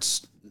good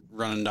parts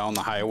running down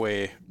the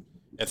highway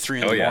at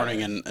 3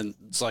 a.m, and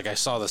it's like I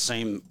saw the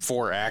same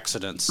 4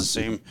 accidents, the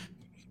same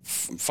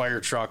fire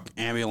truck,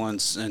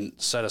 ambulance, and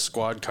set of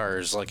squad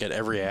cars, like at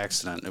every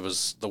accident. It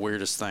was the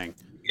weirdest thing.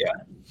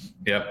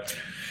 Yep.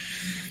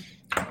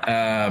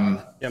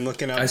 I'm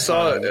looking up. I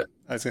saw.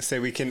 I was gonna say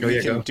we can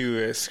do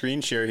a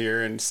screen share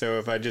here, and so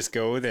if I just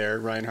go there,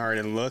 Reinhardt,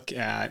 and look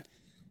at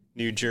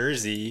New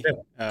Jersey,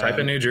 type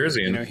in New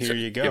Jersey, and here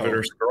you go. Give it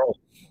a scroll.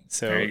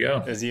 So there you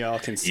go. As y'all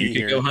can see, you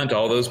can go hunt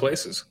all those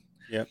places.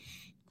 Yep,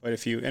 quite a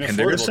few, and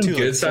there are some too,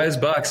 good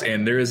sized bucks.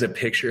 And there is a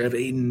picture of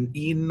an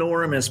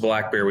enormous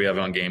black bear we have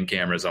on game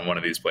cameras on one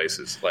of these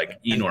places, like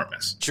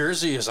enormous. And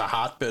Jersey is a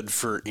hotbed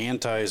for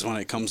antis when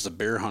it comes to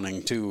bear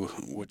hunting too,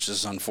 which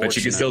is unfortunate. But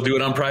you can still do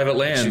it on private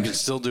land. You can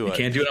still do it. You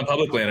can't do it on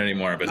public land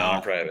anymore, but not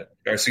on private.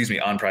 Or excuse me,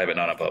 on private,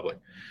 not on public.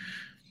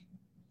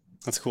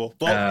 That's cool.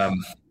 Well,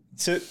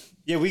 so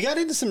yeah, we got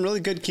into some really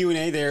good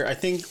Q&A there. I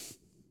think,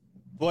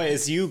 boy,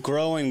 as you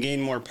grow and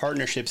gain more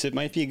partnerships, it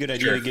might be a good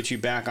idea to get you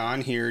back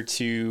on here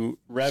to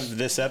rev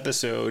this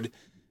episode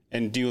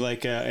and do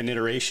like an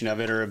iteration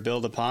of it or a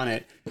build upon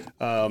it.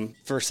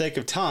 For sake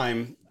of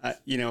time,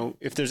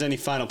 if there's any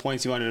final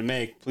points you wanted to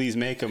make, please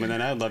make them. And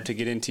then I'd love to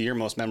get into your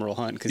most memorable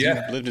hunt, because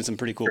you've lived in some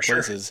pretty cool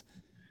places.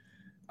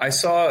 I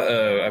saw,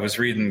 I was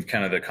reading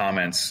kind of the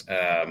comments.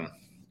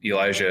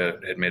 Elijah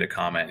had made a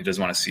comment. He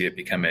doesn't want to see it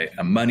become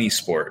a money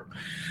sport.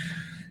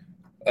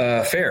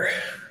 Fair.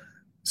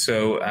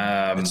 So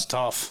it's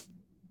tough.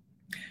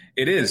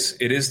 It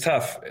is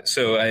tough.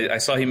 So I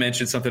saw he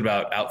mentioned something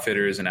about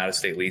outfitters and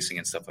out-of-state leasing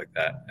and stuff like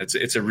that.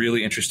 It's a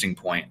really interesting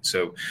point.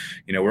 So,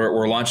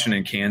 we're launching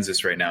in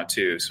Kansas right now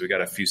too. So we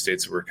got a few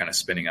states that we're kind of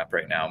spinning up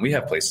right now. And we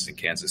have places in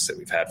Kansas that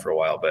we've had for a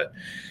while. But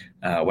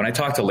when I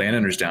talk to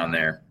landowners down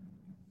there,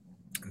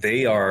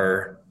 who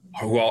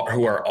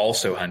are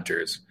also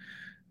hunters,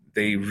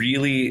 they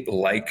really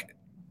like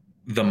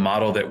the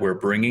model that we're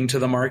bringing to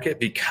the market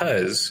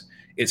because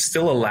it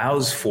still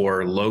allows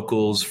for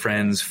locals,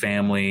 friends,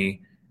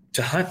 family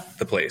to hunt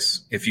the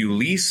place. If you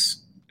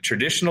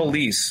traditional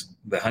lease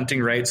the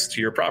hunting rights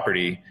to your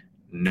property,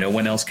 no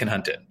one else can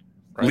hunt it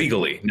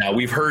legally. Now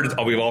we've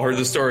all heard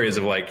the stories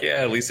of like,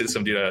 yeah, at least it's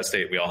some dude out of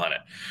state, we all hunt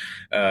it.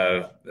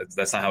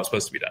 That's not how it's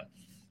supposed to be done.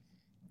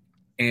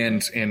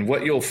 And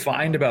what you'll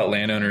find about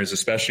landowners,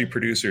 especially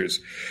producers,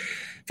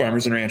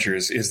 farmers and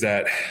ranchers, is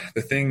that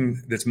the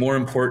thing that's more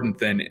important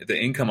than the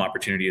income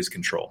opportunity is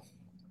control.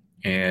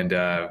 And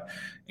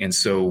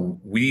so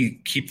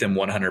we keep them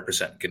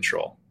 100%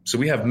 control. So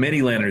we have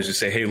many landowners who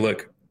say, hey,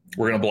 look,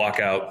 we're going to block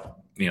out,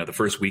 the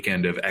first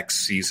weekend of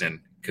X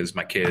season because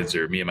my kids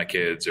or me and my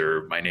kids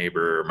or my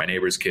neighbor or my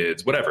neighbor's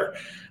kids, whatever.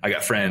 I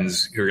got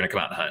friends who are going to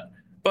come out and hunt.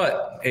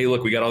 But hey,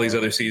 look, we got all these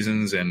other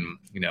seasons and,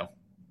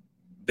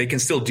 they can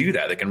still do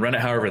that. They can run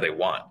it however they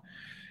want.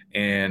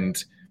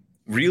 And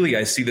really,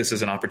 I see this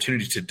as an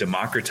opportunity to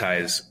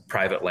democratize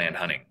private land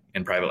hunting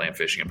and private land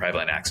fishing and private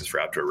land access for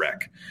outdoor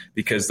rec,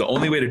 because the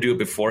only way to do it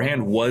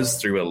beforehand was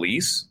through a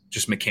lease.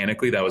 Just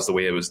mechanically, that was the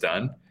way it was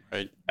done.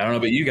 Right. I don't know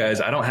about you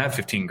guys. I don't have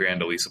 $15,000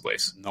 to lease a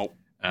place. Nope.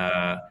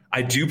 I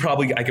could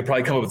probably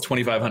come up with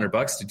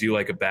 $2,500 to do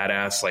like a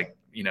badass,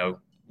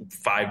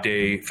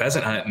 5-day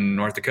pheasant hunt in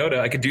North Dakota.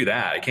 I could do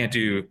that. I can't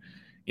do,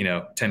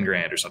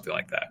 $10,000 or something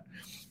like that.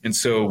 And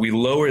so we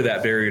lower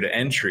that barrier to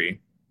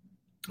entry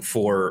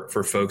for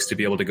folks to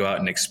be able to go out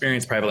and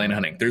experience private land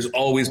hunting. There's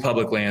always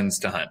public lands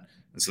to hunt.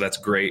 And so that's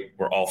great.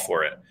 We're all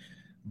for it.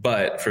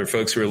 But for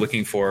folks who are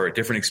looking for a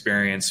different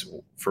experience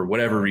for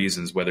whatever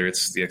reasons, whether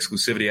it's the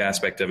exclusivity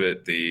aspect of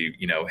it,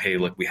 hey,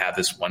 look, we have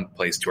this one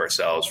place to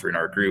ourselves in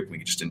our group. We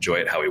can just enjoy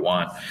it how we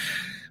want.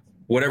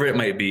 Whatever it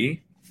might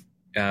be,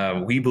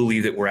 we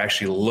believe that we're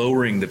actually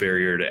lowering the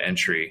barrier to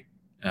entry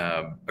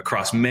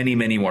across many,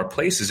 many more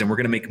places, and we're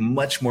going to make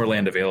much more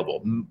land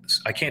available.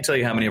 I can't tell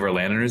you how many of our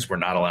landowners were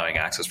not allowing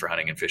access for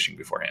hunting and fishing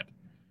beforehand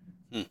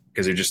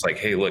because they're just like,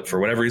 hey, look, for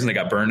whatever reason, they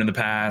got burned in the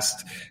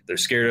past. They're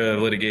scared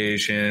of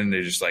litigation.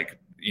 They're just like,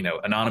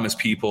 anonymous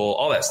people,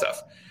 all that stuff.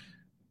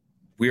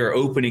 We are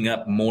opening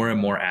up more and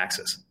more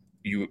access.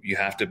 You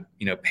have to,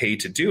 pay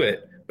to do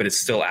it, but it's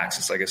still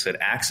access. Like I said,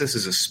 access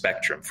is a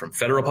spectrum from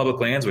federal public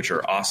lands, which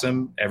are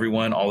awesome,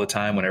 everyone, all the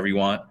time, whenever you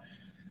want,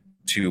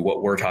 to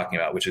what we're talking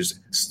about, which is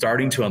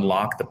starting to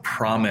unlock the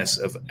promise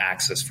of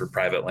access for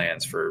private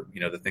lands for,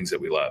 the things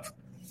that we love.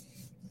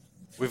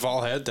 We've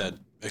all had that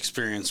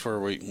experience where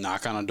we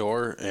knock on a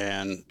door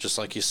and just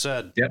like you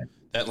said,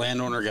 that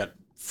landowner got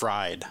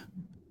fried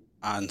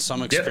on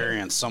some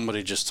experience.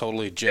 Somebody just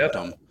totally gypped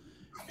them.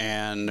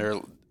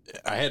 And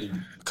I had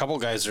a couple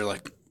of guys that are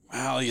like,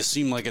 well, you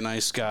seem like a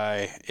nice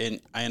guy. And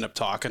I end up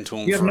talking to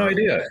them. You have no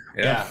idea.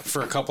 Yeah.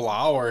 For a couple of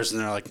hours.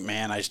 And they're like,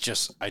 man, I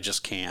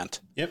just can't.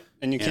 Yep.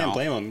 And you can't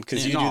blame them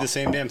because you do the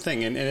same damn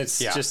thing. And it's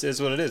just is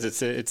what it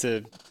is. It's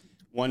a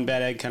one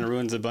bad egg kind of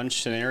ruins a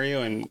bunch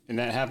scenario. And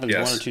that happens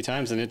one or two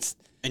times.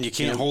 And you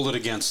can't hold it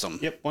against them.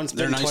 Yep. Once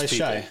bitten, nice twice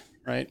people. Shy.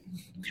 Right.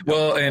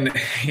 Well, and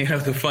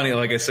the funny,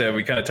 like I said,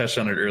 we kind of touched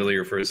on it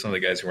earlier for some of the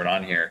guys who weren't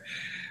on here.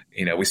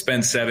 We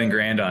spend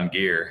 $7,000 on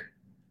gear.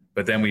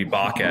 But then we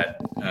balk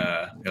at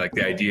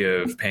the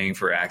idea of paying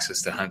for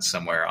access to hunt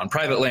somewhere on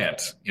private land.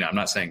 I'm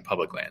not saying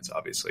public lands,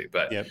 obviously,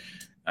 but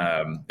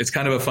it's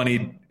kind of a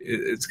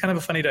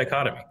funny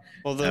dichotomy.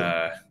 Well,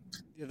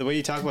 the way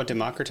you talk about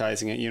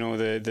democratizing it,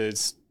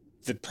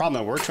 the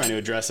problem that we're trying to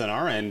address on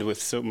our end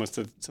with some of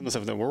the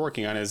stuff that we're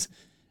working on is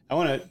I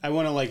want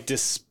to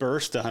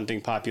disperse the hunting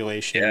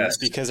population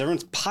because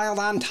everyone's piled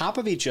on top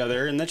of each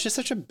other, and that's just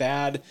such a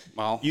bad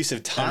use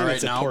of time. Right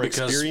it's a now, poor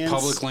because experience.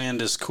 public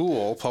land is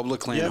cool,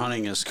 public land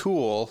hunting is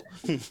cool.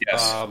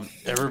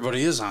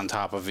 Everybody is on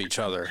top of each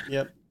other.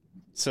 Yep.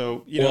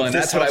 So and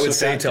that's what I would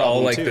say to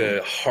all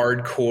the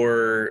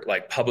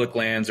hardcore public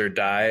lands or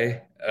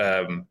die.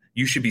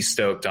 You should be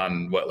stoked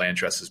on what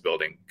LandTrust is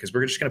building because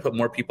we're just going to put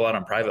more people out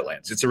on private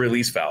lands. It's a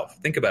release valve.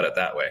 Think about it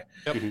that way.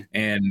 Yep.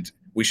 And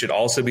we should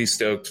also be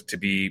stoked to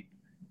be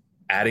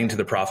adding to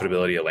the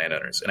profitability of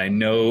landowners. And I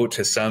know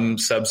to some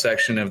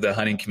subsection of the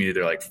hunting community,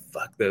 they're like,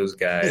 fuck those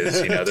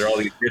guys. They're all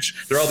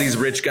these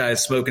rich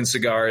guys smoking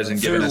cigars and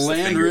giving us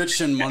land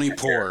rich and money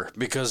poor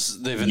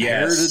because they've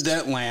inherited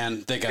that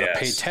land. They got to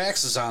pay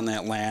taxes on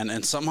that land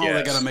and somehow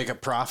they got to make a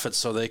profit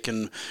so they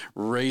can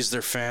raise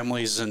their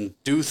families and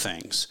do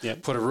things.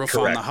 Yep. Put a roof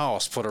on the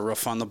house, put a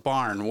roof on the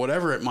barn,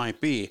 whatever it might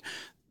be.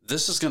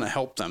 This is going to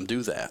help them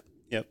do that.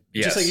 Yep.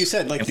 Yes. Just like you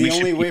said, the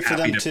only way for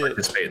them to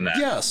participate in that.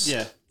 Yes.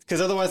 Yeah.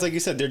 Because otherwise, like you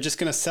said, they're just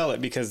going to sell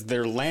it because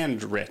they're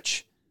land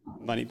rich.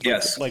 Money.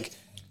 Yes.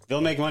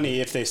 They'll make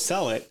money if they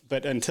sell it,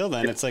 but until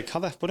then, it's like,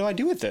 what do I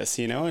do with this?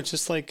 It's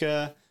just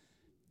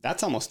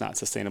that's almost not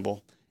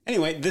sustainable.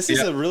 Anyway, this is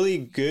a really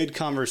good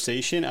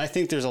conversation. I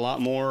think there's a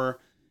lot more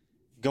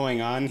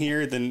going on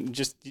here than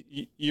just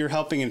you're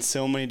helping in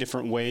so many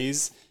different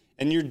ways,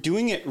 and you're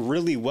doing it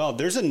really well.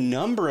 There's a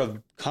number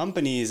of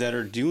companies that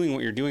are doing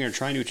what you're doing or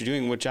trying to do what you're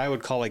doing, which I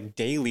would call like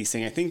day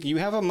leasing. I think you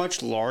have a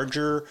much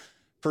larger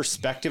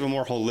perspective, a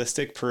more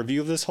holistic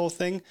purview of this whole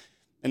thing.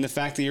 And the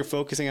fact that you're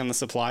focusing on the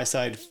supply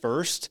side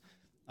first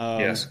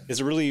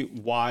is a really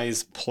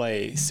wise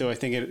play. So I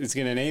think it's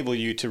going to enable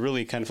you to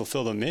really kind of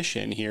fulfill the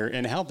mission here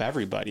and help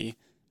everybody.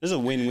 There's a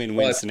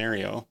win-win-win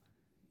scenario.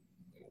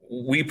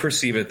 We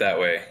perceive it that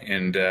way.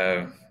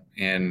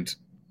 And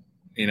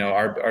you know,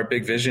 our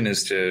big vision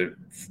is to,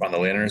 on the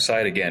landowner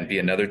side, again, be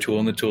another tool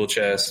in the tool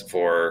chest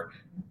for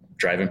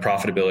driving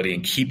profitability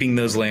and keeping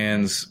those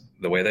lands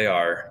the way they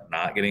are,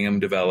 not getting them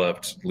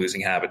developed, losing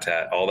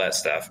habitat, all that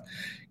stuff,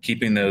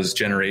 keeping those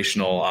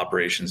generational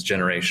operations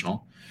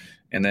generational.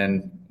 And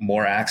then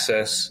more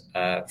access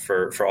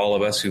for all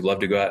of us who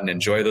love to go out and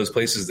enjoy those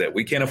places that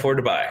we can't afford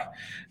to buy.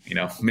 You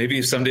know,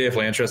 maybe someday if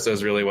LandTrust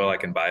does really well, I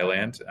can buy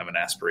land. I'm an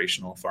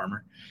aspirational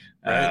farmer,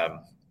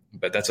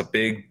 but that's a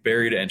big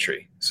barrier to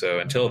entry. So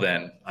until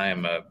then,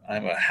 I'm a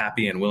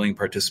happy and willing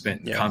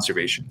participant in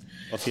conservation.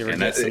 Well,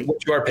 and that's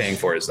what you are paying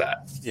for is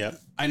that. Yeah,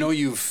 I know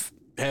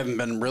haven't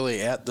been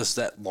really at this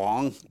that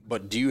long,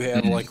 but do you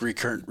have like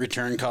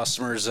return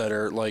customers that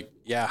are like,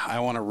 I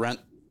want to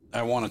rent?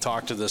 I want to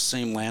talk to the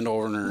same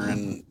landowner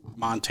in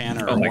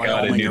Montana or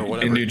Wyoming or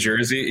whatever. In New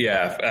Jersey.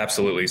 Yeah,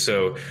 absolutely.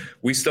 So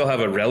we still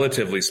have a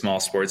relatively small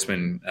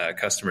sportsman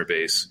customer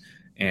base,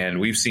 and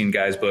we've seen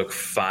guys book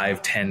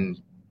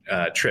 5-10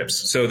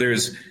 trips. So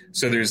there's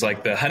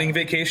like the hunting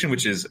vacation,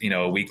 which is, you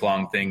know, a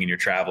week-long thing and you're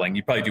traveling.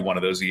 You probably do one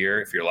of those a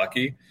year if you're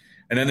lucky.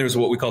 And then there's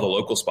what we call the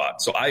local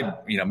spot. So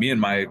me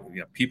and my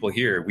people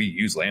here, we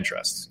use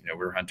LandTrust. You know,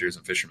 we're hunters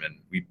and fishermen.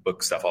 We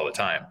book stuff all the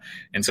time.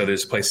 And so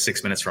there's a place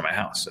 6 minutes from my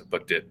house. I've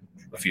booked it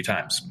a few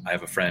times. I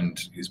have a friend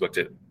who's booked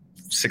it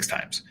 6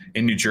 times.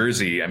 In New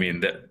Jersey, I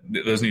mean,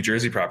 those New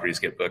Jersey properties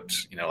get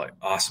booked, you know, like,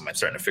 awesome, I'm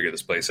starting to figure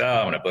this place out.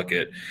 I'm going to book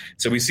it.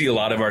 So we see a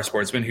lot of our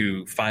sportsmen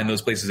who find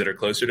those places that are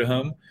closer to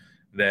home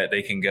that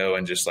they can go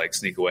and just like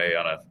sneak away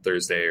on a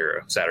Thursday or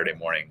a Saturday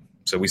morning.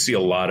 So we see a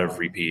lot of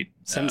repeat.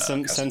 Send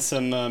some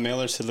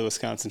mailers to the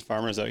Wisconsin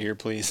farmers out here,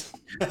 please.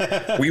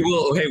 We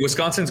will. Hey,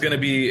 Wisconsin's going to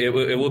be. It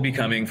will be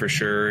coming for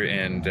sure,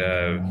 and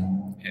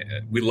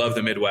we love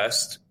the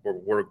Midwest.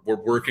 We're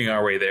working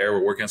our way there.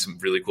 We're working on some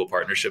really cool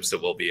partnerships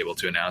that we'll be able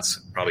to announce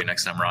probably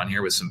next time we're on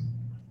here with some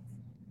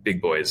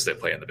big boys that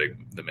play in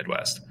the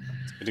Midwest.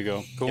 It's good to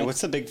go. Cool. Yeah,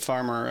 what's the big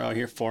farmer out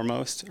here?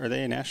 Foremost? Are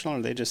they national or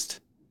are they just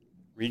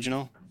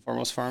regional?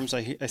 Foremost Farms.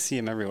 I see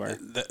them everywhere.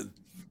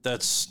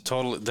 That's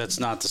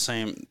not the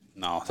same.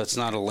 No, that's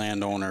not a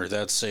landowner.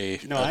 That's a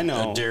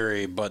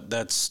dairy, but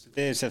they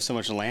just have so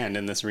much land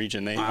in this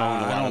region. They own a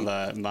lot of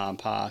the mom and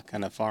pop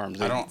kind of farms.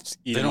 They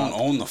don't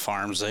own the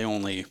farms.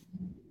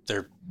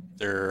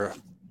 They're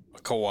a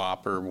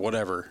co-op or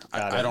whatever.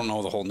 I don't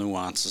know the whole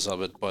nuances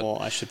of it,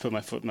 but I should put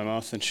my foot in my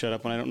mouth and shut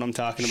up when I don't know what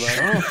I'm talking about.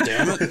 Oh,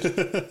 damn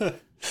it.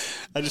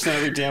 I just know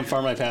every damn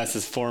farm I pass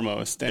is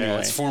Foremost. Anyway. Yeah,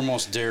 it's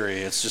Foremost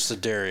Dairy. It's just a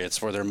dairy.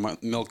 It's where their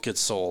milk gets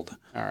sold.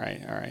 All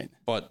right.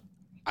 But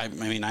I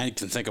mean, I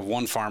can think of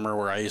one farmer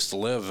where I used to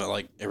live.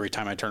 Like every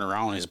time I turn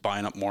around, he's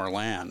buying up more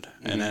land,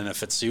 and then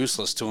if it's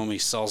useless to him, he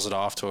sells it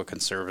off to a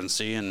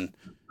conservancy, and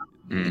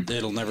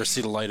it'll never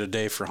see the light of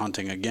day for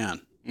hunting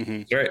again.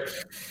 Mm-hmm. Right.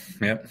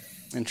 Yep.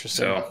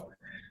 Interesting. So.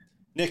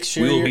 Nick,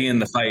 we will be in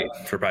the fight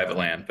for private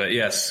land, but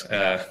yes.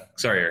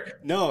 Sorry,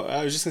 Eric. No,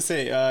 I was just gonna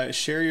say,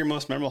 share your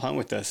most memorable hunt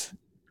with us.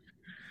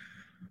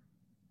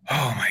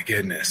 Oh my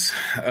goodness.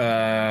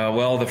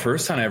 Well, the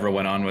first hunt I ever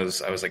went on I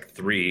was like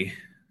 3.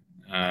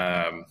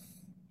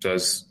 So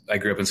I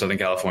grew up in Southern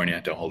California.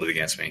 Don't hold it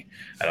against me.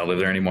 I don't live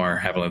there anymore.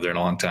 Haven't lived there in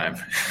a long time.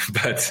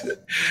 But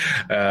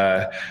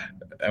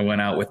I went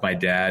out with my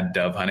dad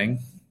dove hunting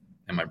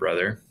and my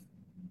brother.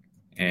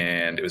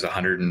 And it was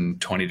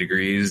 120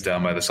 degrees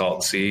down by the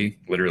Salton Sea,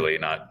 literally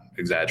not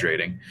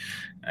exaggerating.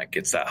 It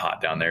gets that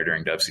hot down there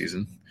during dove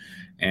season.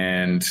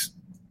 And,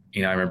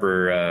 you know, I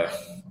remember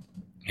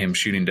him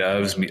shooting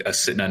doves, us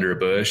sitting under a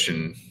bush.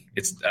 And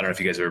I don't know if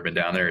you guys have ever been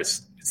down there. It's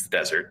the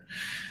desert.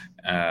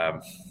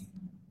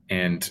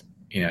 And,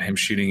 you know, him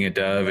shooting a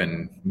dove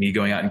and me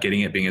going out and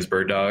getting it, being his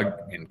bird dog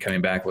and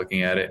coming back,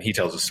 looking at it. He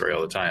tells the story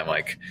all the time.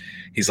 Like,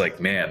 he's like,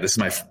 man, this is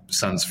my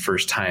son's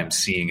first time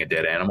seeing a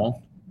dead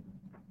animal.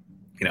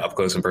 You know, up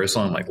close and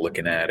personal, I'm like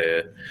looking at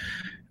it,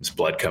 there's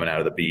blood coming out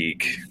of the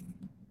beak.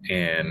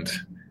 And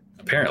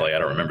apparently, I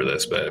don't remember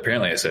this, but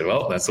apparently I said,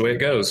 well, that's the way it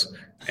goes.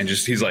 And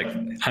he's like,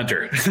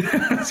 hunter,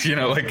 you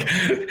know, like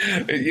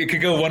it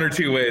could go one or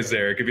two ways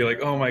there. It could be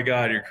like, oh my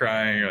God, you're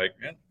crying. You're like,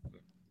 eh.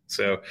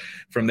 So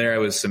from there I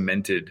was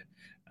cemented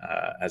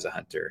as a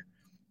hunter.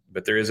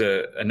 But there is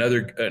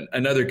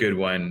another good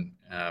one.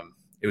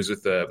 It was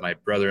with my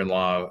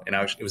brother-in-law, and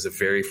it was the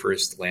very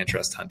first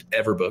LandTrust hunt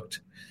ever booked.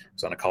 It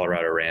was on a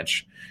Colorado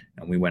ranch,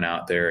 and we went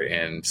out there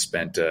and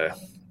spent a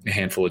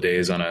handful of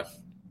days on a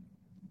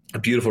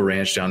beautiful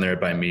ranch down there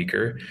by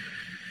Meeker.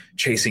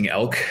 chasing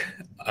elk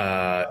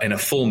in a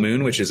full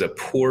moon, which is a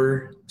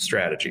poor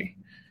strategy.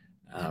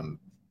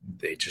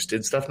 They just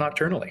did stuff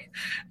nocturnally,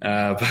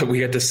 but we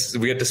got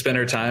to spend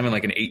our time in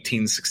like an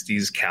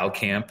 1860s cow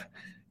camp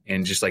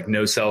and just like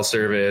no cell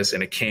service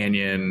in a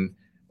canyon.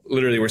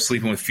 Literally, we're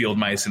sleeping with field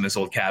mice in this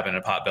old cabin,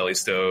 a potbelly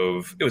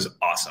stove. It was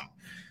awesome.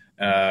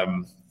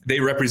 They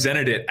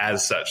represented it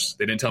as such.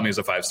 They didn't tell me it was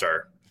a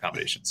 5-star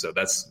combination. So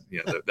that's,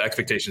 the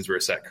expectations were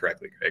set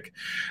correctly, Craig.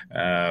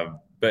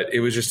 But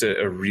it was just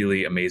a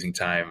really amazing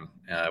time.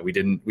 We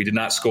did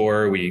not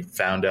score. We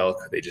found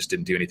elk. They just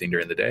didn't do anything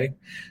during the day,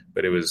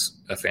 but it was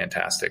a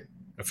fantastic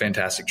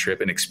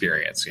trip and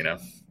experience,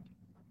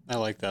 I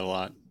like that a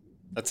lot.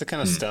 That's the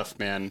kind of stuff,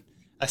 man.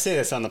 I say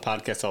this on the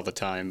podcast all the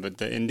time, but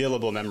the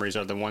indelible memories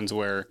are the ones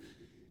where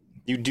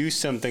you do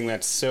something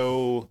that's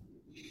so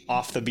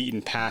off the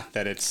beaten path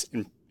that it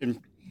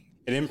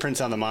imprints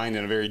on the mind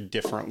in a very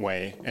different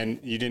way. And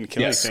you didn't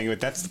kill anything, but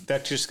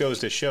that just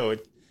goes to show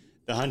it.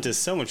 The hunt is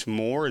so much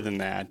more than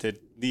that.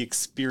 The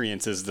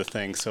experience is the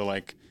thing. So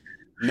like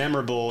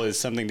memorable is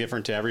something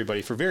different to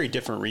everybody for very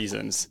different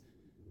reasons.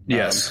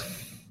 Yes.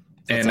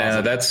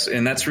 Awesome.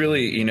 That's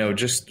really,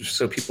 just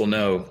so people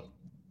know,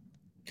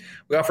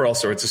 we offer all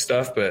sorts of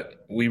stuff,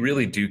 but we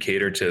really do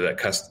cater to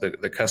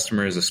the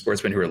customers, the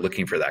sportsmen who are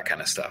looking for that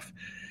kind of stuff.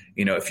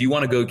 If you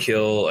want to go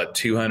kill a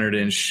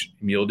 200-inch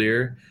mule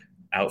deer,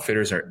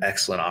 outfitters are an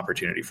excellent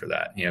opportunity for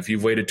that. If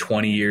you've waited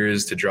 20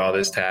 years to draw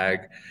this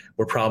tag,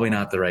 we're probably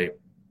not the right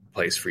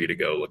place for you to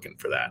go looking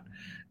for that.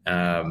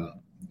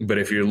 But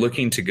if you're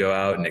looking to go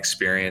out and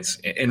experience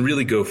and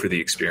really go for the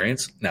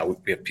experience, now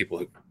we have people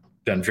who've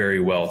done very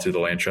well through the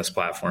LandTrust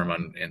platform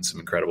and some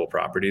incredible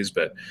properties,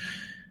 but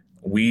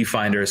we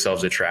find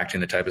ourselves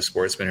attracting the type of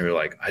sportsmen who are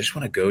like, I just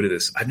want to go to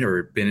this. I've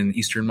never been in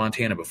Eastern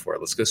Montana before.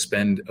 Let's go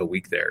spend a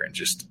week there and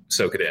just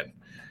soak it in.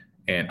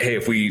 And hey,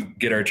 if we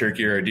get our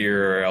turkey or our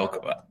deer or our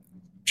elk,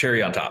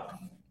 cherry on top.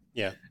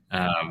 Yeah.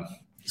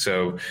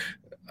 So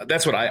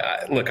that's what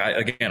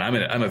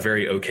I'm a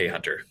very okay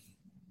hunter.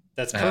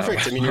 That's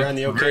perfect. You're on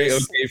the okay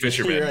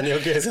fisherman. You're on the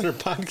okay Center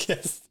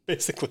podcast,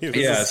 basically.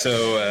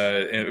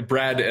 So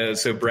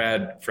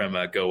Brad from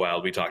Go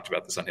Wild, we talked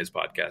about this on his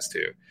podcast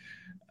too.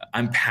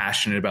 I'm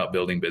passionate about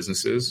building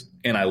businesses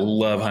and I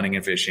love hunting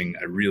and fishing.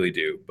 I really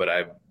do. But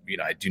I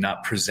do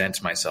not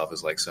present myself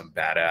as like some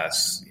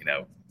badass,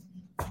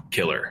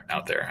 killer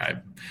out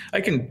there.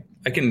 I can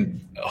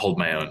hold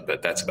my own,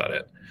 but that's about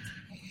it.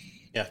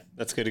 Yeah,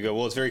 that's good to go.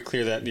 Well, it's very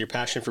clear that your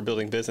passion for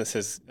building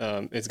businesses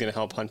is going to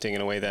help hunting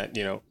in a way that,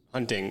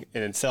 hunting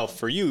in itself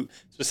for you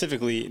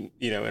specifically,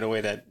 in a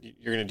way that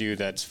you're going to do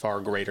that's far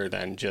greater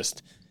than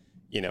just,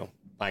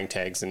 buying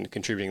tags and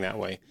contributing that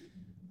way.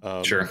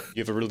 Sure.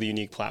 You have a really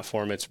unique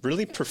platform. It's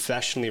really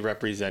professionally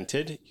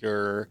represented.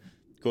 Your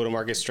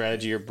go-to-market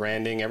strategy, your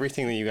branding,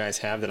 everything that you guys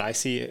have that I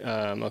see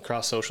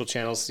across social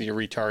channels, your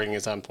retargeting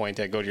is on point.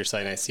 I go to your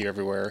site and I see you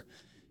everywhere.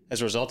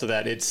 As a result of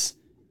that, it's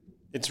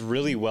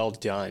really well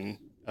done.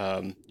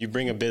 You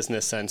bring a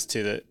business sense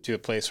to a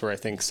place where I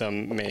think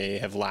some may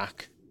have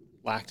lacked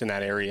in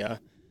that area.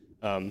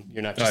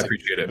 You're not just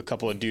a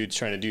couple of dudes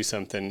trying to do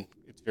something.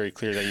 It's very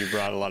clear that you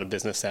brought a lot of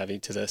business savvy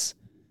to this.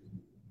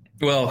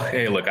 Well,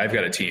 hey, look, I've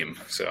got a team,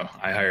 so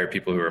I hire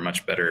people who are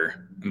much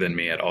better than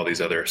me at all these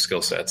other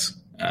skill sets.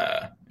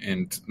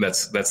 And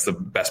that's the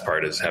best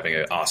part, is having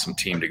an awesome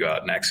team to go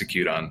out and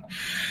execute on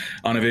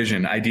a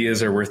vision.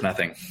 Ideas are worth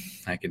nothing.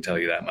 I can tell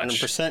you that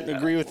much. 100%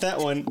 agree with that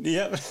one.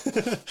 Yep.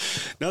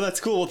 No, that's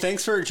cool. Well,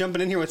 thanks for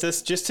jumping in here with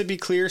us. Just to be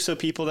clear, so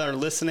people that are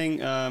listening,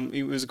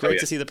 it was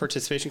great to see the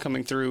participation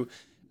coming through.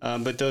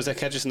 But those that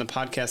catch us in the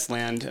podcast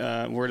land,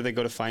 where do they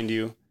go to find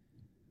you?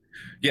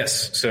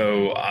 Yes.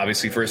 So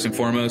obviously, first and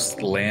foremost,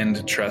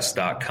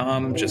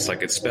 LandTrust.com, just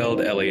like it's spelled,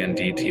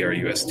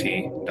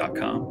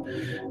 LandTrust.com.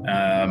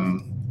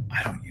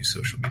 I don't use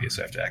social media,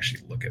 so I have to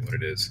actually look at what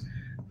it is.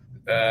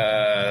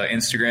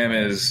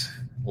 Instagram is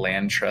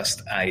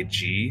LandTrust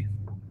IG.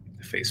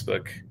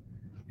 Facebook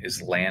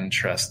is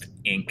LandTrust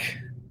Inc.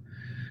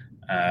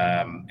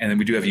 And then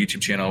we do have a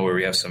YouTube channel where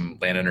we have some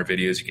landowner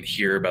videos. You can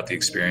hear about the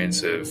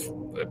experience of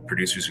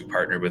producers who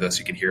partnered with us.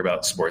 You can hear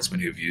about sportsmen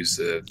who've used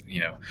the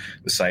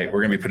site.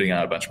 We're going to be putting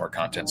out a bunch more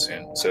content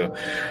soon. So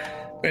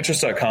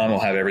LandTrust.com will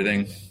have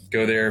everything.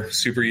 Go there.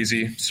 Super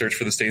easy. Search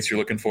for the states you're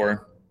looking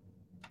for.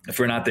 If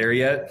we're not there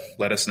yet,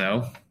 let us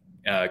know.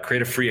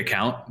 Create a free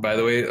account, by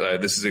the way.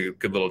 This is a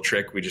good little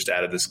trick. We just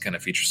added this kind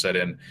of feature set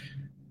in.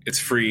 It's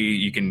free.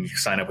 You can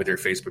sign up with your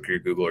Facebook or your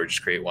Google, or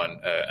just create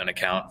an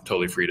account.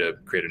 Totally free to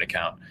create an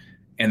account.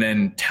 And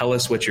then tell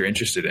us what you're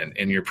interested in.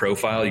 In your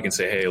profile, you can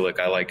say, hey, look,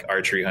 I like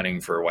archery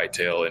hunting for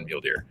whitetail and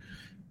mule deer.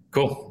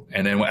 Cool.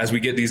 And then as we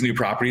get these new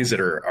properties that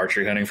are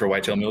archery hunting for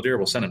whitetail mule deer,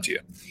 we'll send them to you.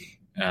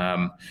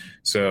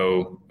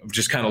 So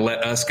just kind of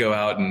let us go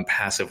out and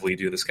passively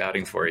do the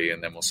scouting for you,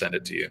 and then we'll send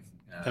it to you.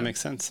 That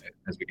makes sense.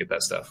 As we get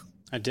that stuff.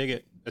 I dig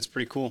it. That's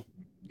pretty cool.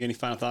 You got any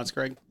final thoughts,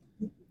 Greg?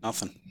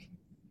 Nothing.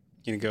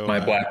 gonna go. My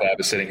black lab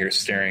is sitting here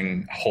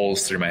staring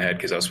holes through my head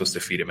because I was supposed to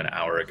feed him an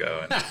hour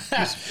ago, and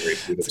he's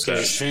very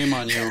upset. Shame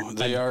on you.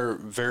 They are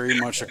very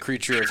much a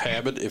creature of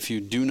habit. If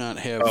you do not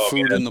have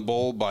food in the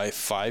bowl by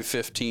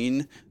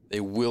 5:15, they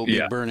will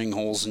be burning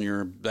holes in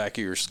your back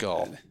of your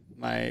skull.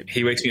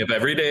 He wakes me up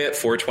every day at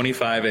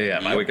 4:25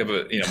 a.m. I wake up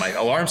at, my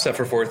alarm's set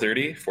for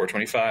 4:30,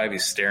 4:25.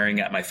 He's staring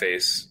at my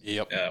face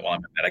while I'm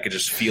in bed. I could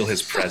just feel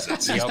his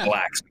presence. He's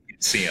black, so you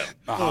can see him.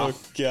 Oh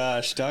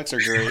gosh, dogs are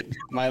great.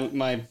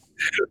 My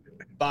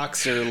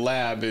boxer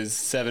lab is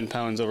 7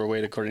 pounds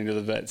overweight according to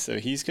the vet, so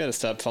he's got to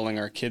stop following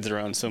our kids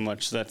around so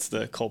much. That's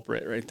the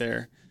culprit right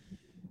there.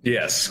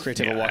 Yes, it's great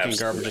to have a walking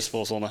garbage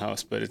disposal in the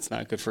house, but it's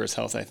not good for his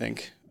health, I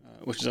think,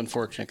 which is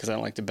unfortunate because I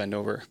don't like to bend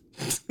over.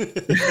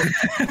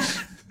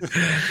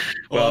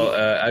 Well,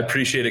 I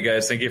appreciate it,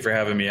 guys. Thank you for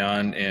having me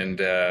on, and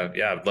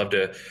I'd love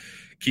to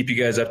keep you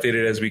guys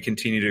updated as we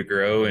continue to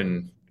grow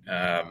and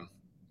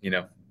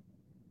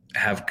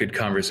have good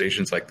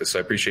conversations like this. So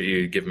I appreciate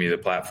you giving me the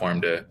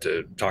platform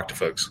to talk to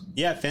folks.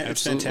 Yeah,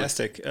 it's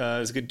fantastic. It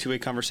was a good two-way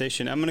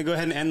conversation. I'm going to go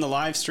ahead and end the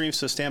live stream,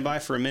 so stand by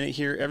for a minute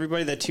here.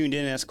 Everybody that tuned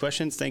in and asked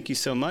questions, thank you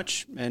so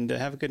much, and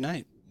have a good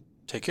night.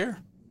 Take care.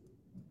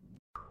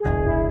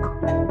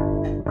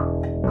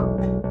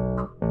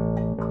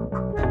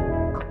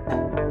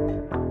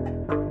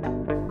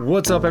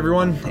 What's up,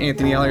 everyone?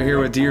 Anthony Eller here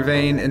with Deer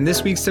Vein, and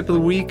this week's tip of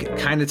the week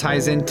kind of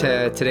ties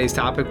into today's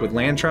topic with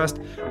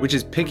LandTrust, which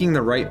is picking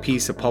the right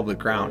piece of public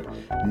ground.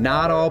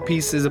 Not all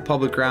pieces of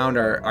public ground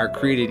are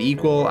created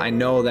equal. I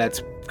know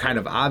that's kind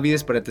of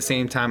obvious, but at the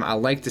same time, I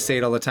like to say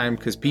it all the time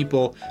because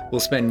people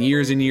will spend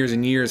years and years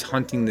and years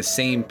hunting the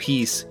same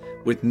piece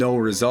with no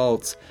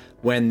results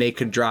when they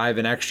could drive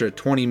an extra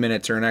 20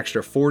 minutes or an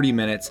extra 40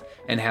 minutes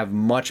and have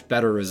much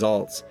better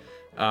results.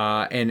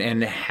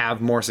 And have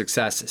more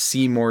success,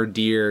 see more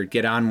deer,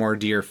 get on more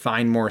deer,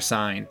 find more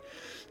sign.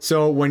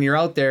 So when you're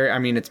out there, I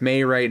mean, it's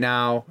May right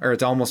now, or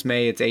it's almost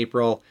May, it's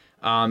April.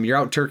 You're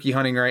out turkey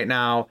hunting right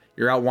now.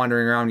 You're out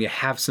wandering around. You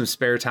have some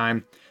spare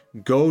time.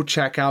 Go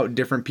check out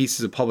different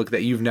pieces of public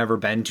that you've never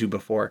been to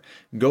before.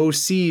 Go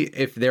see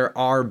if there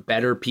are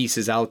better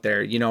pieces out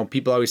there. You know,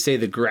 people always say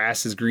the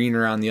grass is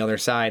greener on the other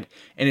side,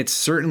 and it's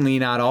certainly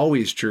not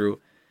always true,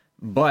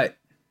 but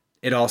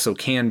it also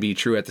can be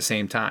true at the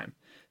same time.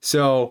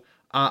 So,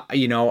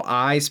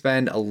 I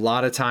spend a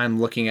lot of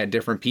time looking at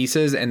different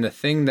pieces, and the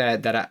thing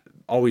that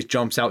always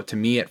jumps out to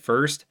me at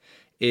first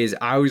is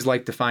I always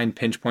like to find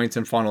pinch points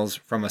and funnels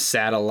from a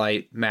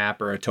satellite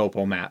map or a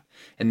topo map.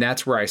 And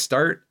that's where I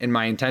start. And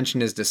my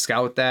intention is to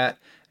scout that,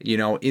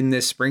 in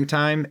this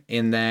springtime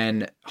and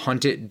then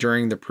hunt it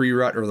during the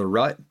pre-rut or the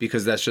rut,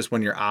 because that's just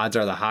when your odds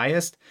are the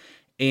highest.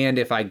 And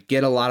if I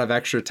get a lot of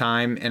extra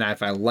time and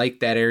if I like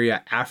that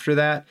area after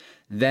that,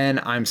 then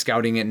I'm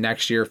scouting it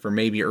next year for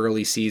maybe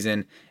early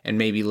season and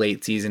maybe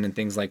late season and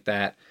things like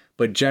that.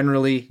 But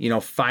generally,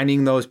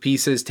 finding those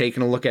pieces,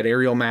 taking a look at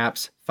aerial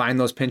maps, find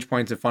those pinch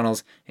points and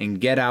funnels, and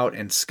get out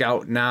and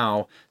scout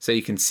now so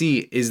you can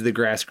see, is the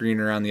grass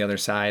greener on the other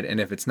side? And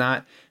if it's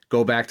not,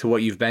 go back to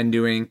what you've been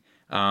doing.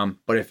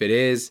 But if it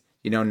is,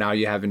 now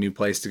you have a new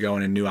place to go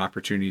and a new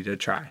opportunity to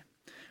try.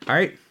 All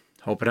right.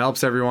 Hope it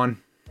helps,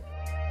 everyone.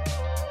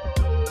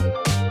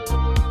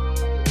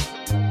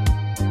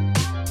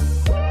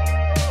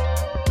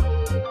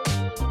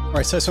 All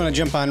right, so I just want to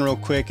jump on real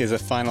quick as a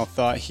final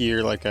thought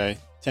here, like I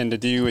tend to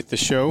do with the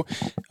show.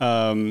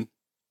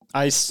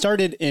 I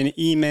started an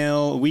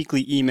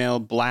weekly email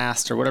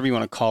blast, or whatever you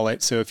want to call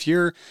it. So if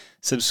you're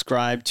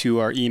subscribed to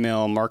our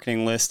email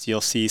marketing list,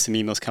 you'll see some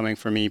emails coming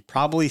from me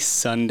probably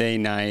Sunday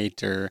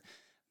night or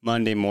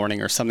Monday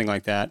morning or something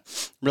like that.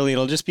 Really,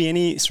 it'll just be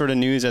any sort of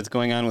news that's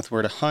going on with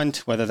Where to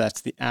Hunt, whether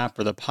that's the app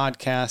or the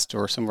podcast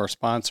or some of our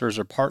sponsors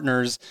or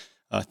partners.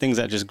 Things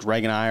that just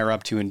Greg and I are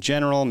up to in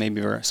general,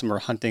 maybe some of our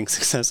hunting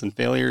success and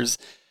failures,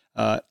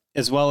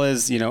 as well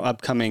as,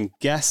 upcoming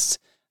guests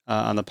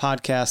on the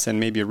podcast and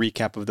maybe a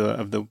recap of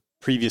the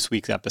previous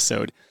week's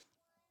episode.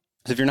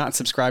 So if you're not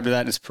subscribed to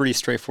that, it's pretty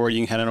straightforward. You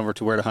can head on over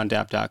to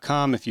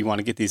wheretohuntapp.com if you want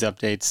to get these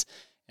updates.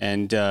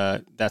 And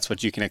that's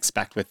what you can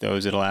expect with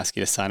those. It'll ask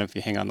you to sign up if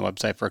you hang on the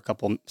website for a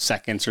couple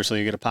seconds or so,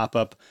 you get a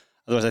pop-up.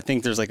 Otherwise, I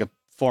think there's like a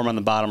form on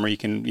the bottom where you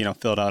can,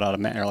 fill it out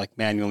or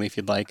manually if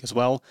you'd like as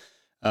well.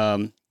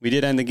 We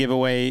did end the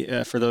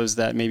giveaway for those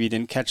that maybe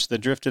didn't catch the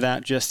drift of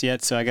that just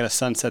yet. So I got to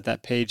sunset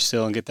that page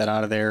still and get that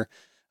out of there.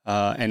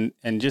 And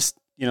just,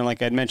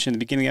 like I'd mentioned at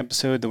the beginning of the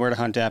episode, the Where to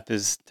Hunt app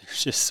there's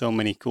just so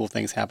many cool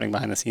things happening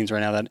behind the scenes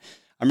right now that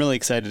I'm really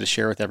excited to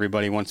share with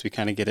everybody once we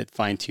kind of get it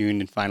fine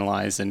tuned and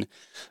finalized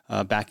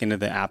and back into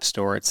the app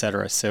store, et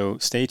cetera. So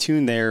stay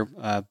tuned there.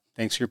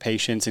 Thanks for your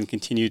patience and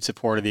continued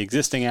support of the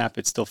existing app.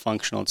 It's still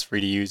functional. It's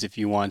free to use if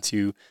you want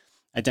to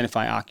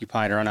identify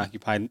occupied or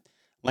unoccupied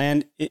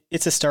land.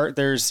 It's a start.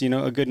 There's,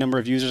 a good number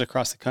of users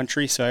across the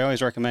country. So I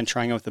always recommend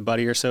trying it with a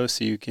buddy or so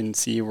you can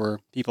see where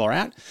people are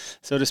at,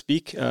 so to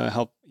speak,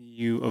 help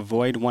you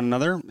avoid one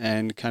another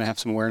and kind of have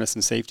some awareness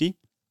and safety.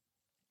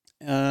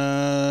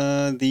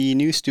 The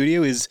new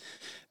studio is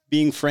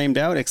being framed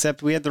out,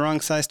 except we had the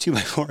wrong size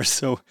 2x4,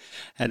 so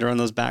had to run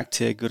those back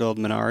to good old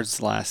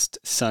Menards last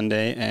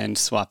Sunday and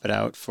swap it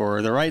out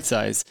for the right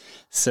size.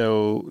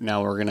 So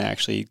now we're going to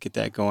actually get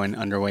that going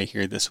underway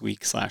here this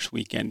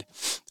week/weekend.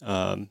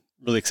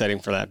 Really exciting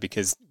for that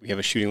because we have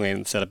a shooting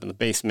lane set up in the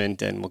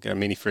basement and we'll get a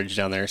mini fridge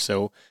down there.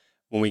 So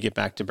when we get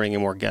back to bringing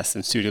more guests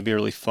in studio, it'll be a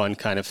really fun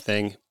kind of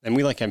thing. And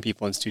we like having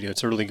people in studio.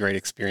 It's a really great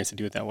experience to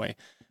do it that way.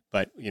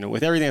 But,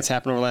 with everything that's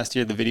happened over last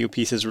year, the video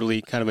piece is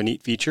really kind of a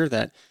neat feature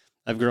that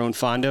I've grown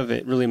fond of.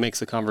 It really makes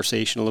the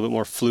conversation a little bit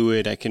more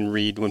fluid. I can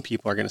read when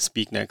people are going to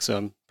speak next. So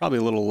I'm probably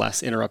a little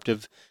less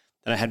interruptive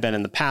than I had been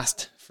in the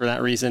past for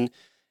that reason.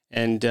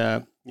 And,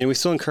 we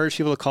still encourage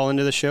people to call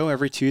into the show.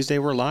 Every Tuesday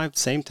we're live,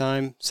 same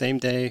time, same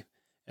day,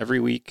 every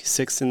week,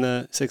 6 in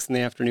the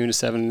afternoon to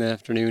 7 in the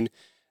afternoon,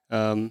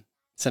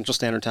 Central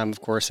Standard Time,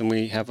 of course. And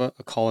we have a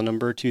call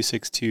number,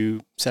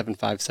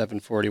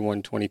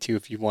 262-757-4122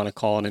 if you want to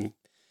call in and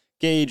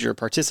engage or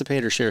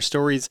participate or share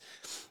stories.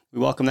 We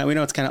welcome that. We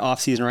know it's kind of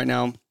off season right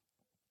now.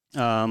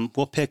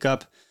 We'll pick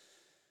up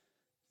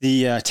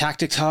the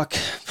Tactic Talk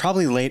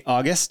probably late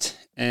August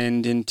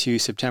and into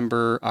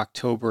September,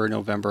 October,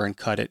 November, and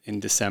cut it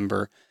in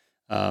December.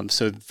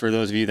 So for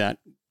those of you that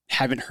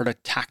haven't heard a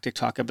Tactic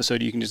Talk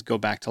episode, you can just go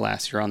back to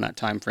last year on that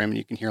time frame and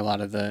you can hear a lot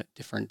of the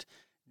different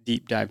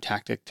deep dive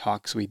tactic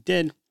talks we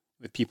did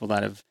with people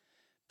that have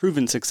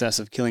proven success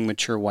of killing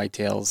mature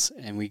whitetails.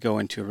 And we go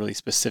into a really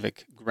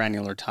specific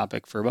granular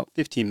topic for about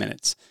 15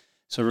 minutes.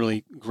 So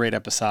really great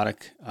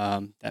episodic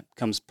that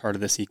becomes part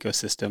of this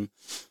ecosystem.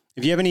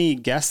 If you have any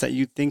guests that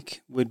you think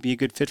would be a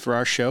good fit for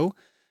our show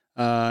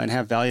and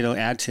have value to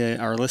add to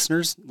our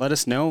listeners, let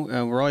us know.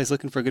 We're always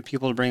looking for good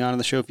people to bring on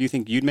the show. If you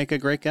think you'd make a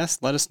great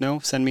guest, let us know.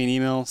 Send me an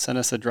email, send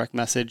us a direct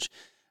message.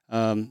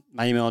 My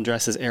email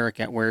address is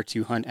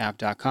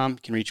eric@where2huntapp.com. You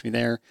can reach me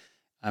there.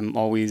 I'm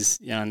always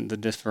on the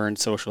different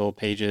social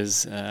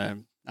pages.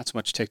 Not so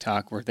much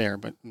TikTok. We're there,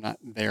 but not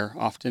there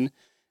often.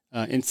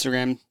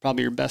 Instagram,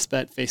 probably your best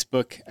bet.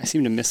 Facebook, I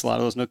seem to miss a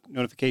lot of those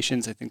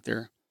notifications. I think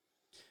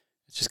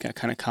it's just got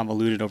kind of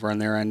convoluted over on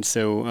their end.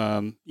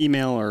 So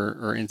email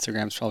or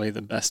Instagram is probably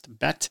the best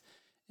bet.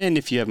 And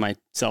if you have my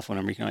cell phone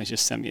number, you can always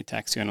just send me a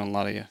text. I know a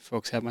lot of you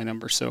folks have my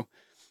number. So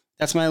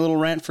that's my little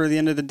rant for the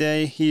end of the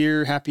day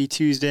here. Happy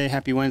Tuesday,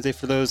 happy Wednesday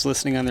for those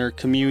listening on their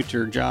commute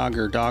or jog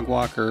or dog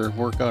walk or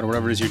workout or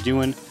whatever it is you're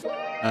doing.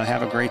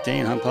 Have a great day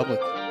and hunt public.